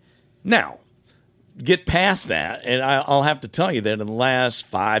right. Now, get past that, and I'll have to tell you that in the last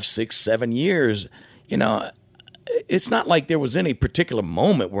 5, 6, 7 years, it's not like there was any particular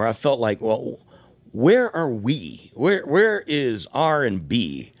moment where I felt like, well, where are we? Where is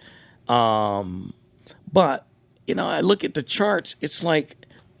R&B? But I look at the charts. It's like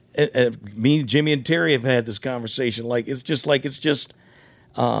me, Jimmy, and Terry have had this conversation. Like it's just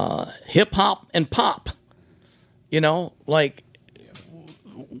hip hop and pop. Like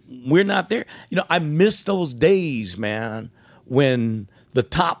we're not there. I miss those days, man, when the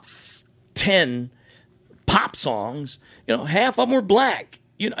top 10 pop songs, half of them were black.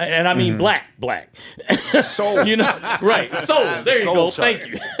 And I mean black. Soul. Right. Soul. There you go. Chart. Thank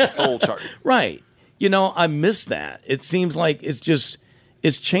you. Soul chart. Right. I miss that. It seems like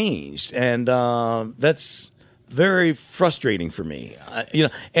it's changed, and that's very frustrating for me.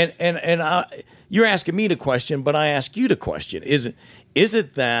 You're asking me the question, but I ask you the question: Is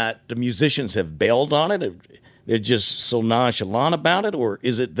it that the musicians have bailed on it? They're just so nonchalant about it, or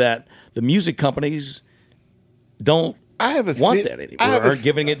is it that the music companies don't want that anymore, or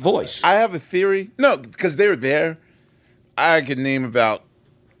giving it voice? I have a theory. No, because they're there. I could name about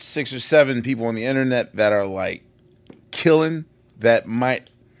 6 or 7 people on the internet that are like killing that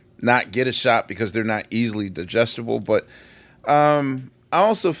might not get a shot because they're not easily digestible. But I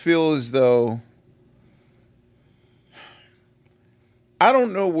also feel as though I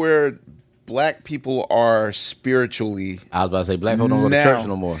don't know where black people are spiritually. I was about to say black people don't go to church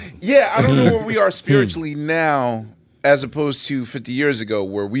no more. Yeah, I don't know where we are spiritually now as opposed to 50 years ago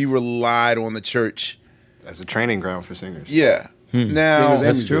where we relied on the church as a training ground for singers. Yeah. Now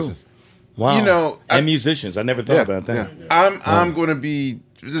that's true. Wow. And musicians. I never thought about that. Yeah. I'm going to be.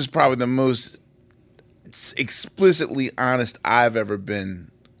 This is probably the most explicitly honest I've ever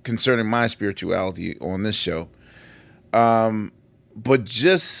been concerning my spirituality on this show. But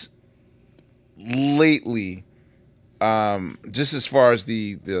just lately, just as far as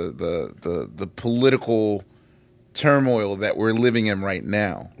the political turmoil that we're living in right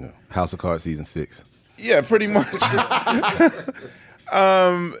now, House of Cards season 6. Yeah, pretty much.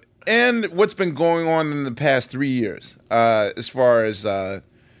 And what's been going on in the past 3 years, as far as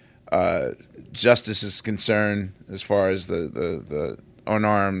justice is concerned, as far as the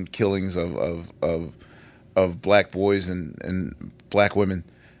unarmed killings of black boys and black women.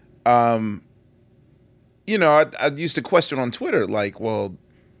 I used to question on Twitter, like, well,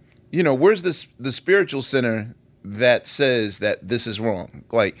 where's the spiritual center that says that this is wrong?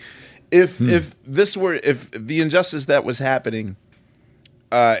 Like, if the injustice that was happening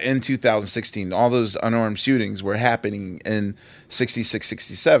in 2016, all those unarmed shootings were happening in 66,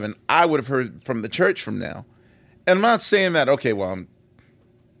 67, I would have heard from the church from now. And I'm not saying that, okay, well, I'm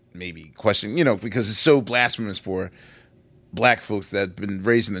maybe questioning, because it's so blasphemous for black folks that have been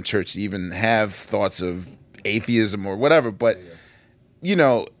raised in the church to even have thoughts of atheism or whatever. But,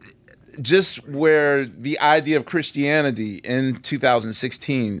 just where the idea of Christianity in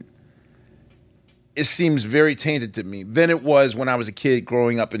 2016, it seems very tainted to me than it was when I was a kid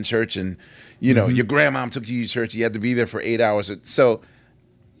growing up in church and, your grandmom took you to church. You had to be there for 8 hours. So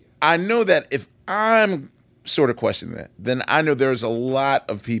I know that if I'm sort of questioning that, then I know there's a lot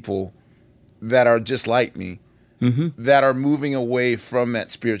of people that are just like me that are moving away from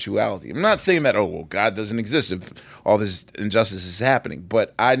that spirituality. I'm not saying that, God doesn't exist if all this injustice is happening.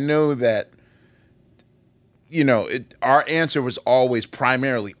 But I know that, our answer was always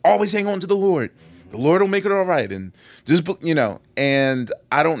primarily, always hang on to the Lord. The Lord will make it all right. And just, and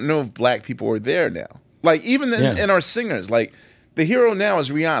I don't know if black people are there now. Like, even in our singers, like, the hero now is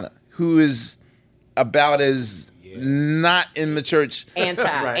Rihanna, who is about as not in the church.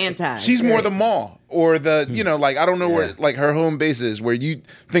 Anti. She's more the mall or the, I don't know where, like, her home base is, where you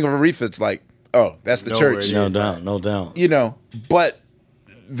think of Aretha, it's like, oh, that's the church. No doubt. But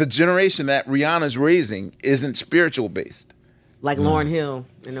the generation that Rihanna's raising isn't spiritual based. Like Lauryn Hill,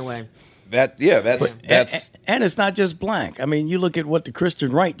 in a way. That's and it's not just black. I mean, you look at what the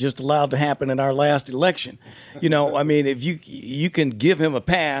Christian right just allowed to happen in our last election. If you can give him a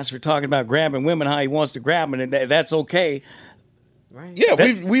pass for talking about grabbing women how he wants to grab them, and that's okay. Right. Yeah,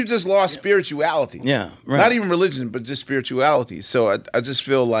 we've just lost spirituality. Yeah, right. Not even religion, but just spirituality. So I just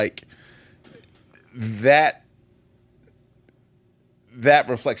feel like that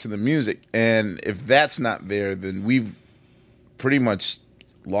reflects in the music, and if that's not there, then we've pretty much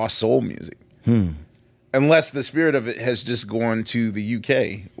lost soul music. unless the spirit of it has just gone to the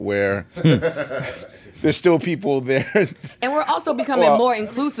UK, where there's still people there. And we're also becoming more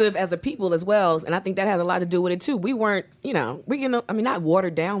inclusive as a people as well, and I think that has a lot to do with it too. We weren't, not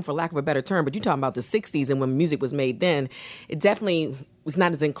watered down for lack of a better term, but you're talking about the 60s and when music was made then, it definitely was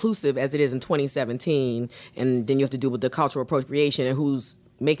not as inclusive as it is in 2017, and then you have to do with the cultural appropriation and who's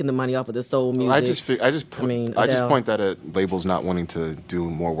making the money off of the soul music. I just point that at labels not wanting to do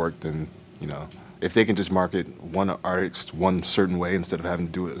more work than, if they can just market one artist one certain way instead of having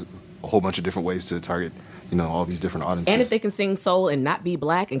to do it a whole bunch of different ways to target, all these different audiences. And if they can sing soul and not be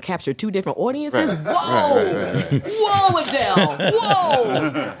black and capture two different audiences, right. Whoa! Right. Whoa, Adele!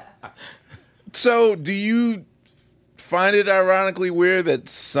 Whoa! So, do you find it ironically weird that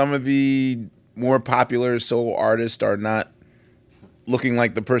some of the more popular soul artists are not looking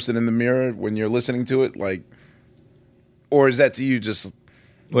like the person in the mirror when you're listening to it? Like, or is that to you just...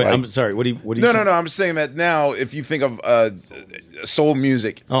 Wait, I'm sorry. What do you? No. I'm saying that now, if you think of soul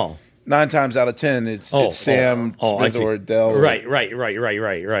music, 9 times out of 10, it's Sam Smith or Adele. Right.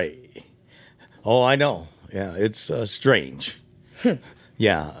 Oh, I know. Yeah, it's strange.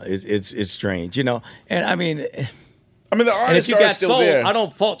 Yeah, it's strange. And I mean, the artists are still there. I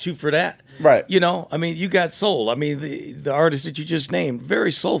don't fault you for that. Right. You got soul. I mean, the artists that you just named,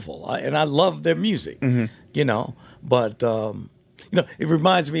 very soulful, and I love their music. Mm-hmm. But. It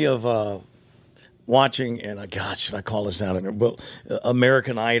reminds me of watching, and God, should I call this out? Well,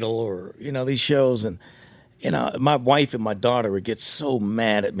 American Idol or, these shows. And, my wife and my daughter would get so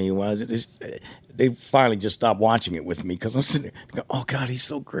mad at me when they finally just stopped watching it with me because I'm sitting there going, oh, God, he's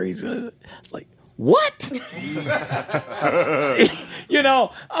so crazy. It's like, what? I'm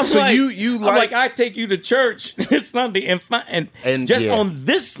so like, I'm like, I take you to church this Sunday and just on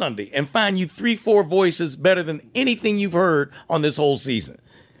this Sunday and find you 3-4 voices better than anything you've heard on this whole season.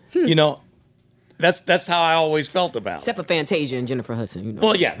 That's how I always felt about it. Except for Fantasia and Jennifer Hudson.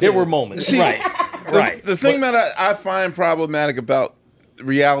 Well, yeah, there were moments. See, right. The thing that I find problematic about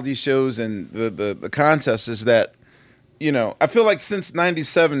reality shows and the contest is that, I feel like since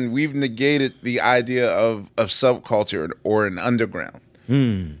 97, we've negated the idea of subculture or an underground.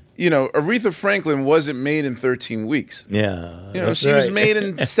 Aretha Franklin wasn't made in 13 weeks. Yeah. She was made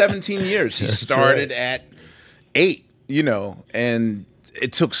in 17 years. She started at 8, and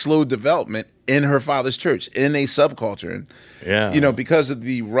it took slow development in her father's church, in a subculture. And, because of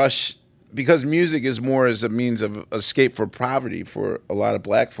the rush, because music is more as a means of escape for poverty for a lot of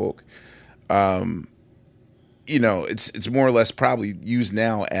black folk, it's more or less probably used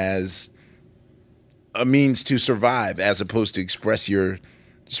now as a means to survive as opposed to express your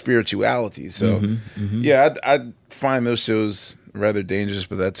spirituality. So, I find those shows rather dangerous,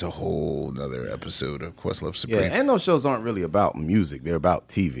 but that's a whole nother episode of Questlove Supreme. Yeah, and those shows aren't really about music. They're about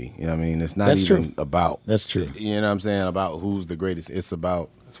TV. It's not even about... That's true. You know what I'm saying? About who's the greatest. It's about...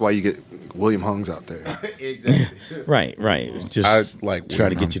 That's why you get William Hung's out there. Exactly. Right. Just I like try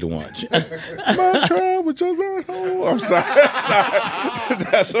to get you to watch. My trial with your Lord. I'm sorry.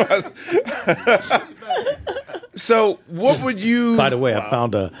 That's what So, what would you... By the way, I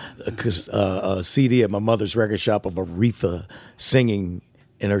found a CD at my mother's record shop of Aretha singing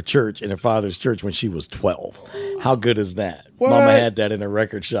in her church, in her father's church, when she was 12. How good is that? What? Mama had that in her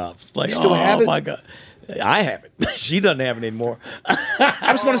record shop. It's like, still have it? My God. I have it. She doesn't have it anymore.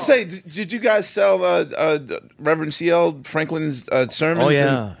 I was going to say, did you guys sell Reverend C.L. Franklin's sermons? Oh,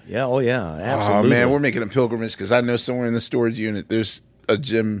 yeah. Absolutely. Oh, man, we're making a pilgrimage because I know somewhere in the storage unit there's a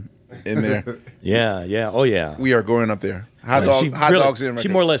gym in there. Yeah. Oh, yeah. We are going up there. Hot dogs in. She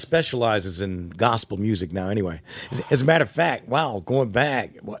more or less specializes in gospel music now anyway. As a matter of fact, going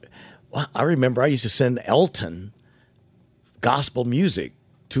back, I remember I used to send Elton gospel music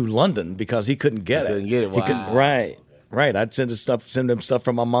to London because he couldn't get it. Couldn't get it. Wow. Right. I'd send him stuff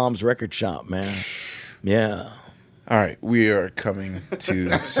from my mom's record shop, man. Yeah. All right, we are coming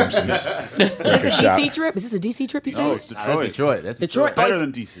to Simpsons. Is this a DC trip? Is this a DC trip you said? No, it's Detroit. That's Detroit. Better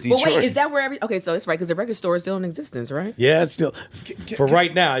than DC. But wait, is that where okay, so it's right, because the record store is still in existence, right? Yeah, it's still, for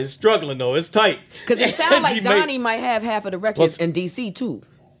right now, it's struggling though. It's tight. Because it sounds like Donnie might have half of the records in DC too.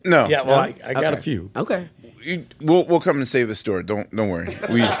 No. Yeah, well, I got a few. Okay. We'll come and save the store. Don't worry.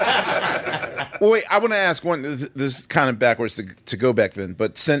 Well, wait, I want to ask one. This is kind of backwards to go back then,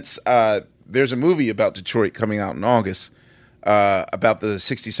 but since there's a movie about Detroit coming out in August about the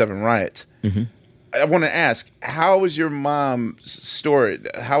 '67 riots, I want to ask, how was your mom's story?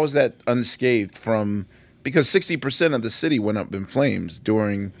 How was that unscathed from? Because 60% of the city went up in flames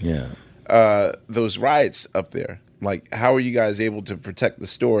during those riots up there. Like, how are you guys able to protect the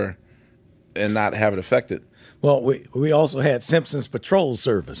store and not have it affected? Well, we also had Simpsons Patrol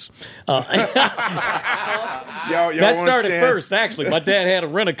Service. That started first, actually. My dad had a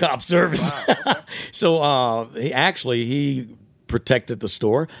rent-a-cop service. Wow. So he protected the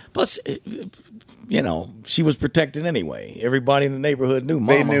store. Plus, she was protected anyway. Everybody in the neighborhood knew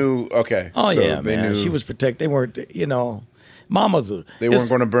Mama. They knew, okay. Oh, so yeah, they man. knew. She was protected. They weren't, Mama's a... They weren't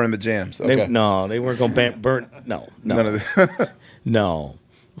going to burn the jams. Okay. They weren't going to burn... No. None of that. No.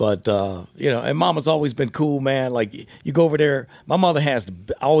 But, and Mama's always been cool, man. Like, you go over there, my mother has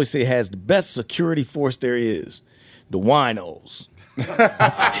the best security force there is. The winos.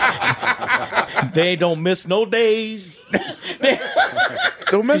 They don't miss no days.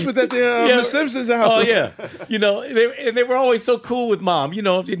 Don't mess with that there, Miss Simpson's house. Oh, yeah. They were always so cool with Mom.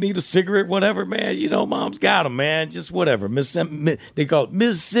 If you need a cigarette, whatever, man, Mom's got them, man. Just whatever. They call it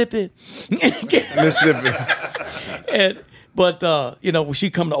Mississippi. Mississippi. But when she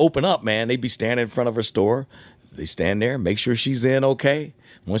come to open up, man, they'd be standing in front of her store. They stand there, make sure she's in okay.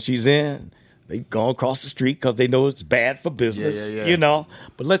 Once she's in, they go across the street because they know it's bad for business,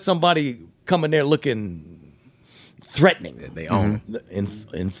 But let somebody come in there looking threatening. They own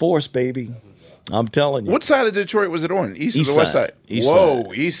in force, baby. I'm telling you. What side of Detroit was it on? East or west side? East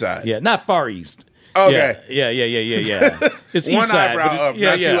side. Yeah, not far east. Okay. Yeah. It's one east side, eyebrow up,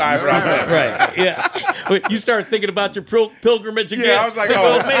 not two eyebrows up. Right. Yeah. You start thinking about your pilgrimage again. Yeah, I was like,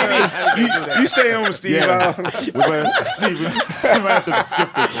 maybe you stay home, Steve. Yeah. Steve, we might have to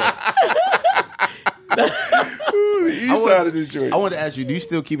skip this one. The east side of Detroit. I wanted to ask you, do you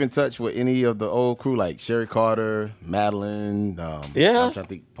still keep in touch with any of the old crew, like Sherry Carter, Madeline? I'm trying to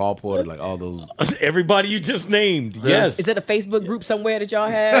think, Paul Porter, like all those. Everybody you just named, yes. Is it a Facebook group somewhere that y'all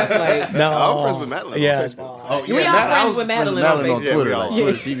have? Like, no, I'm friends with Madeline on Facebook. We are friends with Madeline on Facebook. On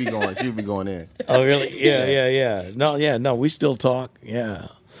Twitter, she be going in. Oh, really? Yeah. No, we still talk. Yeah.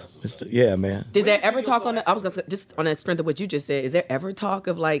 Yeah, man. Did there ever talk on I was gonna say, just on the strength of what you just said, is there ever talk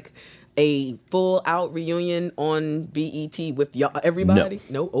of like a full out reunion on BET with y'all everybody?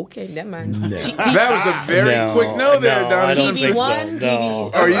 No. Okay, never mind. No. That was a very quick no there, Don. TV1? No.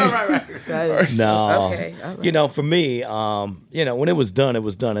 Are you? No. Okay. All right. For me, when it was done,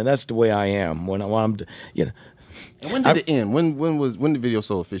 and that's the way I am. When I'm, And when did it end? When the video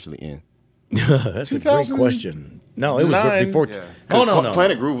so officially end? That's a great question. No, it was before. Yeah. Oh no.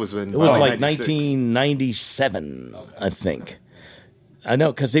 Planet Groove was in. It was like 1997, I think. I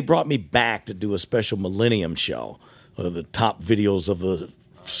know because they brought me back to do a special Millennium show, the top videos of the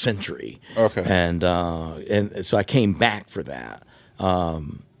century. Okay. And so I came back for that.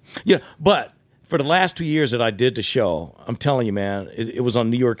 But for the last 2 years that I did the show, I'm telling you, man, it was on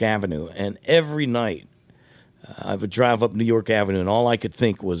New York Avenue, and every night I would drive up New York Avenue, and all I could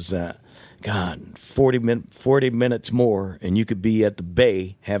think was that, God, 40 minutes more, and you could be at the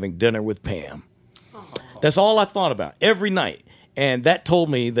Bay having dinner with Pam. That's all I thought about every night. And that told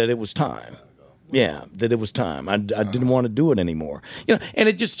me that it was time. Yeah, that it was time. I didn't want to do it anymore. And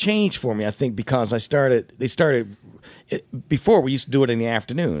it just changed for me, I think, because before we used to do it in the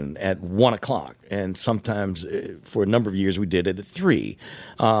afternoon at 1 o'clock. And sometimes for a number of years we did it at 3.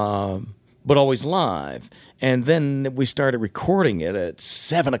 But always live. And then we started recording it at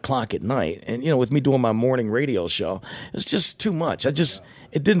 7 o'clock at night. And, with me doing my morning radio show, it's just too much. It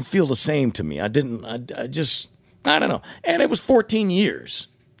didn't feel the same to me. I don't know. And it was 14 years,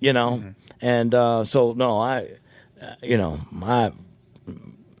 Mm-hmm. And so, no,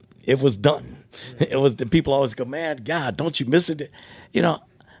 it was done. It was, the people always go, man, God, don't you miss it?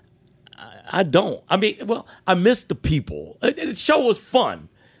 I don't. I mean, I miss the people. The show was fun.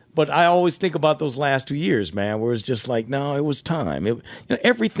 But I always think about those last 2 years, man, where it's just like, no, it was time.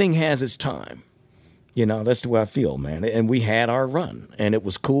 Everything has its time. That's the way I feel, man. And we had our run, and it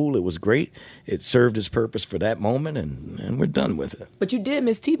was cool. It was great. It served its purpose for that moment, and we're done with it. But you did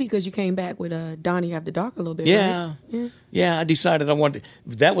miss TV because you came back with Donnie After Dark a little bit, yeah. Right? Yeah, I decided I wanted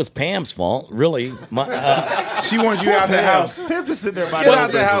to. That was Pam's fault, really. She wanted you out the house. Pam just sitting there by Get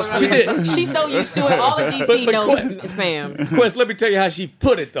out the house, please. She did. She's so used to it. All of DC knows it's Pam. Quest, let me tell you how she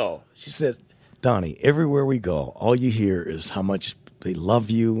put it, though. She says, Donnie, everywhere we go, all you hear is how much they love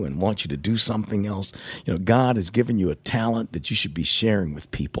you and want you to do something else. God has given you a talent that you should be sharing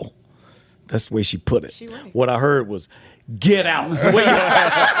with people. That's the way she put it. Right. What I heard was, get out.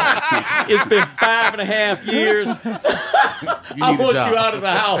 It's been 5.5 years. I want you out of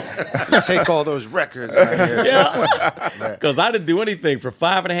the house. Take all those records out here. Yeah. Because I didn't do anything for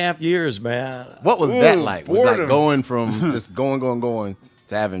 5.5 years, man. What was that like? Was like going from just going to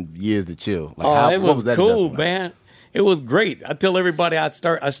having years to chill? Like, it was cool, man. It was great. I tell everybody I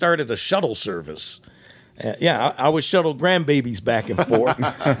started a shuttle service. Yeah, I would shuttle grandbabies back and forth.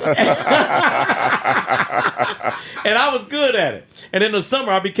 And I was good at it. And in the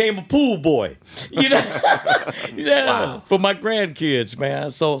summer, I became a pool boy. For my grandkids,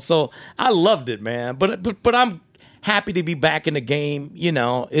 man. So I loved it, man. But I'm happy to be back in the game.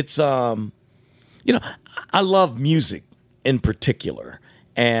 It's I love music in particular,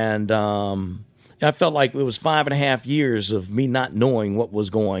 and I felt like it was 5.5 years of me not knowing what was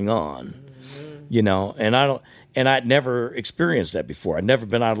going on. And I'd never experienced that before. I'd never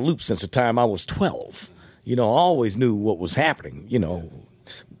been out of the loop since the time I was 12. I always knew what was happening.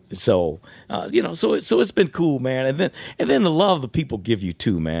 So it's been cool, man. And then the love the people give you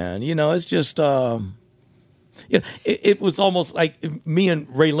too, man. It's just it was almost like me and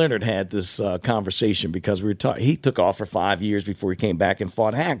Ray Leonard had this conversation because we were talking. He took off for 5 years before he came back and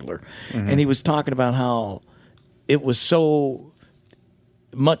fought Hagler, and he was talking about how it was so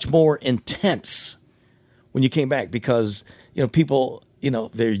much more intense when you came back because people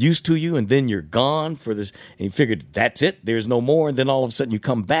they're used to you and then you're gone for this and you figured that's it, there's no more, and then all of a sudden you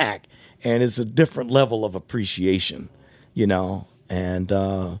come back and it's a different level of appreciation, and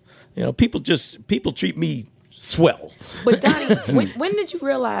people treat me swell. But Donnie, when did you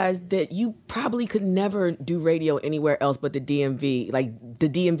realize that you probably could never do radio anywhere else but the DMV? Like the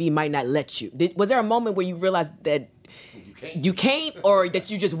DMV might not let you. Was there a moment where you realized that you can't, or that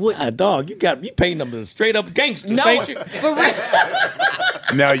you just wouldn't? Dog, you painting them as straight up gangsters, ain't you? For real.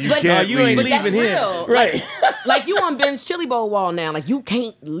 Now you can't. You ain't leaving here, right? Like you on Ben's Chili Bowl wall now. Like you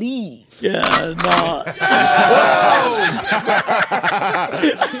can't leave. Yeah, no.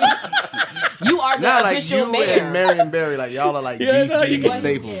 You are the official like mayor. and Marion Barry, like y'all are like DC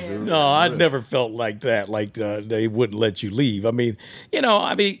staples, dude. No, I never felt like that. Like they wouldn't let you leave.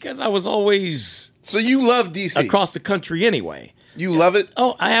 Because I was always. So you love DC across the country anyway. You love it?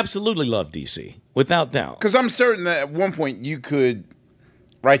 Oh, I absolutely love DC, without doubt. Because I'm certain that at one point you could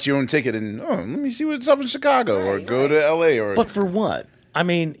write your own ticket and let me see what's up in Chicago or go to LA or. But for what? All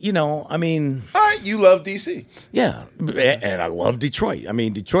right, you love DC. Yeah, and I love Detroit.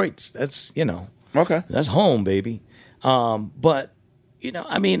 Detroit's that's okay. That's home, baby. But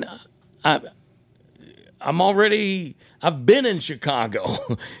I've been in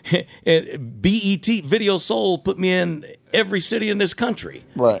Chicago. And BET Video Soul put me in every city in this country.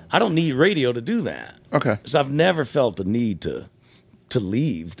 Right. I don't need radio to do that. Okay. So I've never felt the need to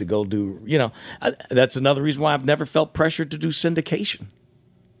leave to go do. That's another reason why I've never felt pressured to do syndication.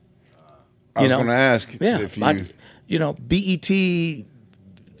 I was going to ask if you... BET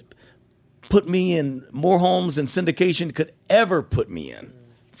put me in more homes than syndication could ever put me in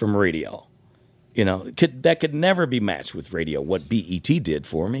from radio. That could never be matched with radio, what BET did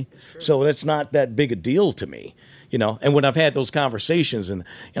for me. So that's not that big a deal to me, And when I've had those conversations and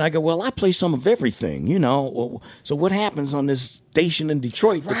I go, well, I play some of everything, So what happens on this station in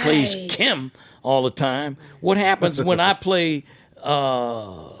Detroit that plays Kim all the time? What happens when I play...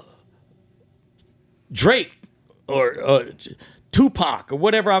 Drake or Tupac or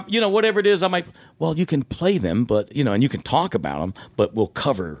whatever, whatever it is, I might, you can play them, but, and you can talk about them, but we'll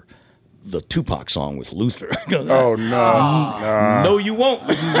cover the Tupac song with Luther. Oh, no. No, you won't.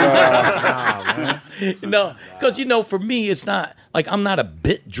 No, because, for me, it's not, like, I'm not a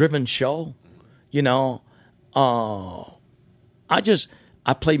bit-driven show, I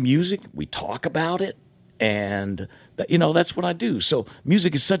play music, we talk about it, and... that's what I do. So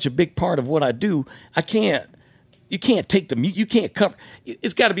music is such a big part of what I do. You can't take you can't cover.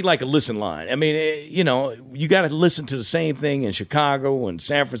 It's got to be like a listen line. You got to listen to the same thing in Chicago and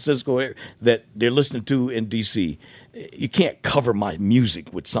San Francisco that they're listening to in DC. You can't cover my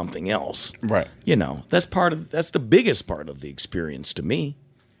music with something else. Right. That's the biggest part of the experience to me.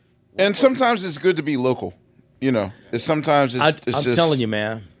 And sometimes it's good to be local. I'm telling you,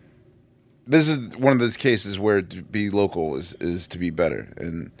 man. This is one of those cases where to be local is to be better.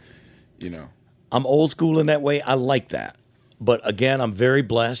 And, I'm old school in that way. I like that. But again, I'm very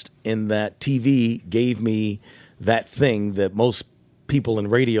blessed in that TV gave me that thing that most people in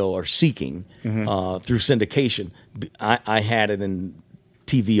radio are seeking through syndication. I had it in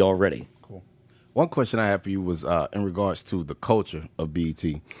TV already. Cool. One question I have for you was in regards to the culture of BET.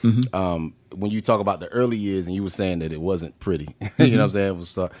 When you talk about the early years and you were saying that it wasn't pretty, you know what I'm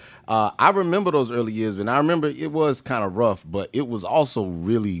saying? I remember those early years, and I remember it was kind of rough, but it was also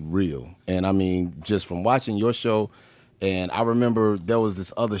really real. And just from watching your show, and I remember there was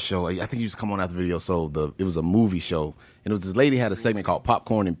this other show, I think you used to come on after Video Soul, it was a movie show, and it was this lady had a segment called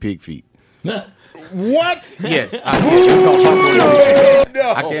Popcorn and Pig Feet. What? Yes. I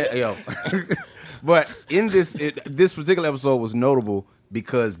can't, But in this particular episode was notable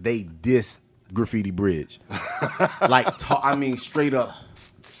because they dissed Graffiti Bridge. Like, I mean, straight up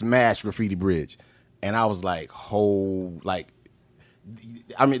smash Graffiti Bridge. And I was like,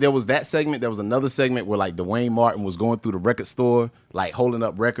 I mean, there was that segment. There was another segment where like Dwayne Martin was going through the record store, like holding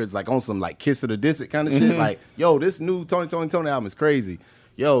up records, like on some like Kiss of the Distant kind of shit. Like, yo, this new Tony album is crazy.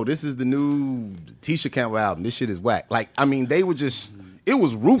 Yo, this is the new Tisha Campbell album. This shit is whack. Like, I mean, they were just, it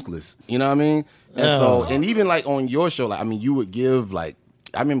was ruthless. You know what I mean? And so, and even like on your show, like, I mean, you would give like,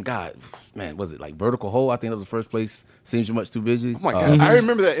 I mean, God, man, was it like Vertical Hole? I think that was the first place. Seems You're Much Too Busy. Oh my God, I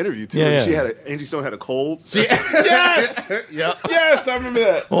remember that interview too. Yeah. She Angie Stone had a cold. Yes, yep. Yes, I remember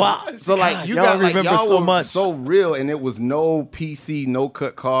that. Wow. So like you y'all got like remember y'all so were much. so real, and it was no PC, no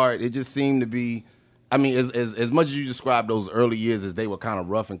cut card. It just seemed to be. I mean, as much as you described those early years as they were kind of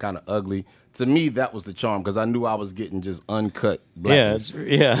rough and kind of ugly, to me that was the charm because I knew I was getting just uncut blackness.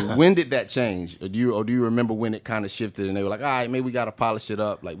 Yeah. When did that change? Or do you remember when it kind of shifted and they were like, all right, maybe we got to polish it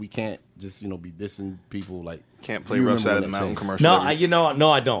up. Like we can't just be dissing people. Like can't play Rough Side of the Mountain commercial. No, I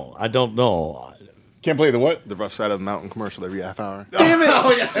don't. I don't know. Can't play the what? The Rough Side of the Mountain commercial every half hour. Damn it!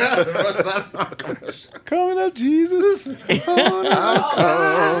 Oh yeah, the Rough Side of the Mountain commercial. Coming up, Jesus. I'm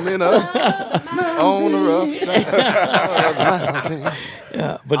coming up on the rough side of the mountain.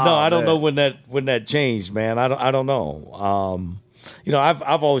 Yeah, but no, I don't know when that changed, man. I don't know.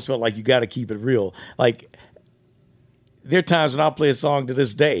 I've always felt like you got to keep it real. Like there are times when I'll play a song to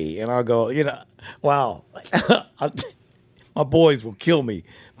this day and I'll go, wow, my boys will kill me,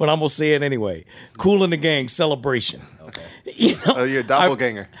 but I'm gonna say it anyway. Kool and the Gang, Celebration. Okay. You're a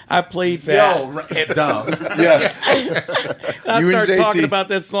doppelganger. I played that. Yes. I started talking about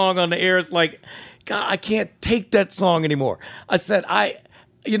that song on the air. It's like, God, I can't take that song anymore. I said,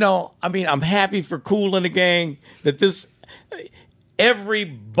 I'm happy for Kool and the Gang that this, every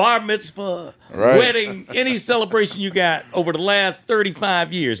bar mitzvah, wedding, any celebration you got over the last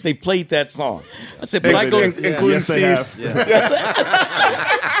 35 years, they played that song. I said, but including Steve's.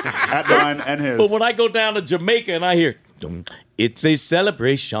 At mine and his. But when I go down to Jamaica and I hear, it's a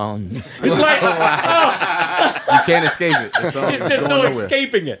celebration. It's like, you can't escape it. There's no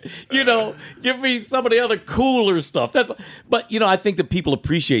escaping it. Give me some of the other cooler stuff. But I think that people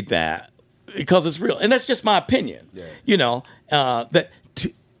appreciate that because it's real, and that's just my opinion. Yeah.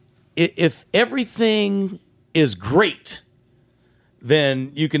 If everything is great,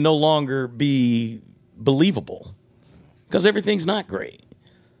 then you can no longer be believable because everything's not great.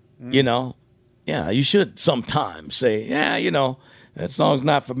 Yeah, you should sometimes say, that song's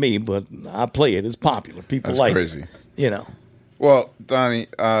not for me, but I play it. It's popular. People like crazy. it. Well, Donnie,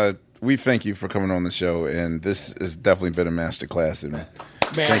 we thank you for coming on the show, and this has definitely been a masterclass. And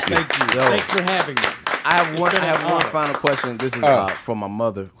thank you. Thanks for having me. I have one final question. This is from my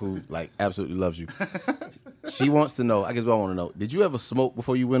mother, who absolutely loves you. She wants to know. I guess what I want to know. Did you ever smoke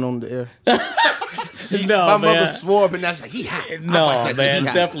before you went on the air? My mother swore, but now she's like, he hot. No, man,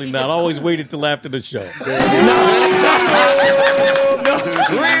 definitely not. I always waited till after the show. And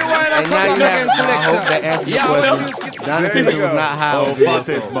now you have. I hope that answers your question. Donnie was not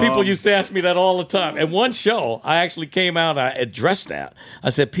high. People used to ask me that all the time. And one show, I actually came out. I addressed that. I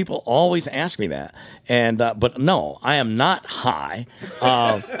said, people always ask me that, and but no, I am not high.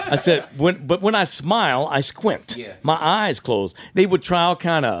 I said, when I smile, I squint. Yeah. My eyes close. They would try all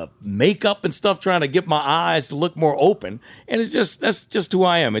kind of makeup and stuff, trying to get my eyes to look more open, and that's just who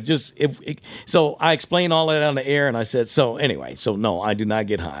I am. So I explained all that on the air, and I said, so anyway, no, I do not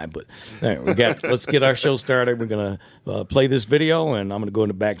get high. But let's get our show started. We're gonna play this video, and I'm gonna go in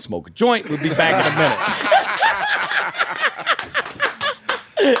the back and smoke a joint. We'll be back in a minute.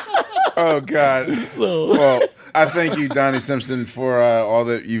 Oh God! Well, I thank you, Donnie Simpson, for all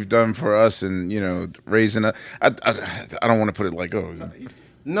that you've done for us, and raising us. I don't want to put it like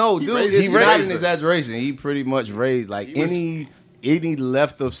no, dude, it's not an exaggeration. He pretty much raised any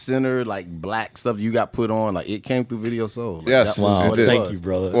left of center black stuff you got put on. It came through Video Soul. Yes, wow. Thank you,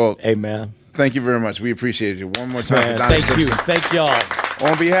 brother. Well, hey man, thank you very much. We appreciate you. One more time, for Donnie Simpson. Thank y'all.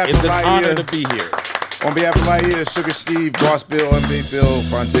 On behalf it's of an honor to be here. On behalf of Laia, Sugar Steve, Boss Bill, Unpaid Bill,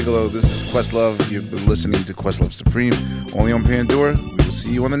 Fontigolo, this is Questlove. You've been listening to Questlove Supreme, only on Pandora. We will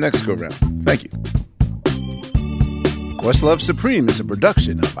see you on the next go-round. Thank you. Questlove Supreme is a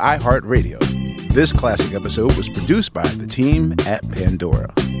production of iHeartRadio. This classic episode was produced by the team at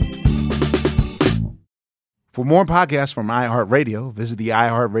Pandora. For more podcasts from iHeartRadio, visit the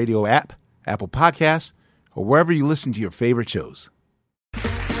iHeartRadio app, Apple Podcasts, or wherever you listen to your favorite shows.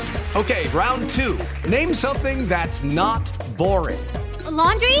 Okay, round two. Name something that's not boring. A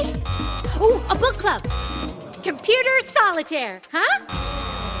laundry? Ooh, a book club. Computer solitaire, huh?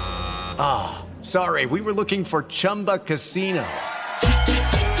 Ah, sorry, we were looking for Chumba Casino.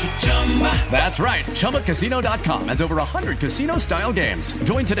 That's right. ChumbaCasino.com has over 100 casino-style games.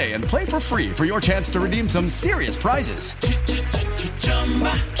 Join today and play for free for your chance to redeem some serious prizes.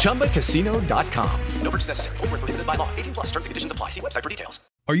 ChumbaCasino.com. No purchase necessary. Void where prohibited by law. 18+ terms and conditions apply. See website for details.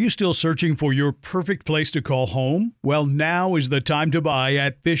 Are you still searching for your perfect place to call home? Well, now is the time to buy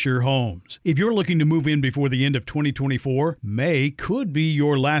at Fisher Homes. If you're looking to move in before the end of 2024, May could be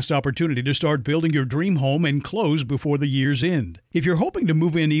your last opportunity to start building your dream home and close before the year's end. If you're hoping to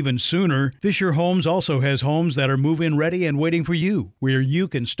move in even sooner, Fisher Homes also has homes that are move-in ready and waiting for you, where you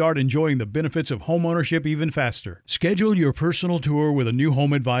can start enjoying the benefits of homeownership even faster. Schedule your personal tour with a new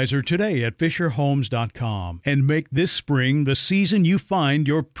home advisor today at FisherHomes.com and make this spring the season you find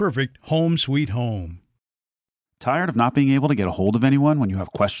your perfect home sweet home. Tired of not being able to get a hold of anyone when you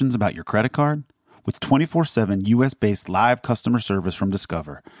have questions about your credit card? With 24/7 U.S.-based live customer service from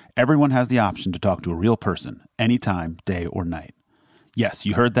Discover, everyone has the option to talk to a real person anytime, day or night. Yes,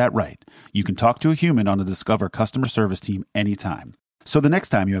 you heard that right. You can talk to a human on the Discover customer service team anytime. So the next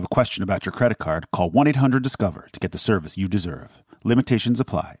time you have a question about your credit card, call 1-800-DISCOVER to get the service you deserve. Limitations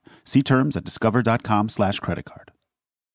apply. See terms at discover.com/creditcard.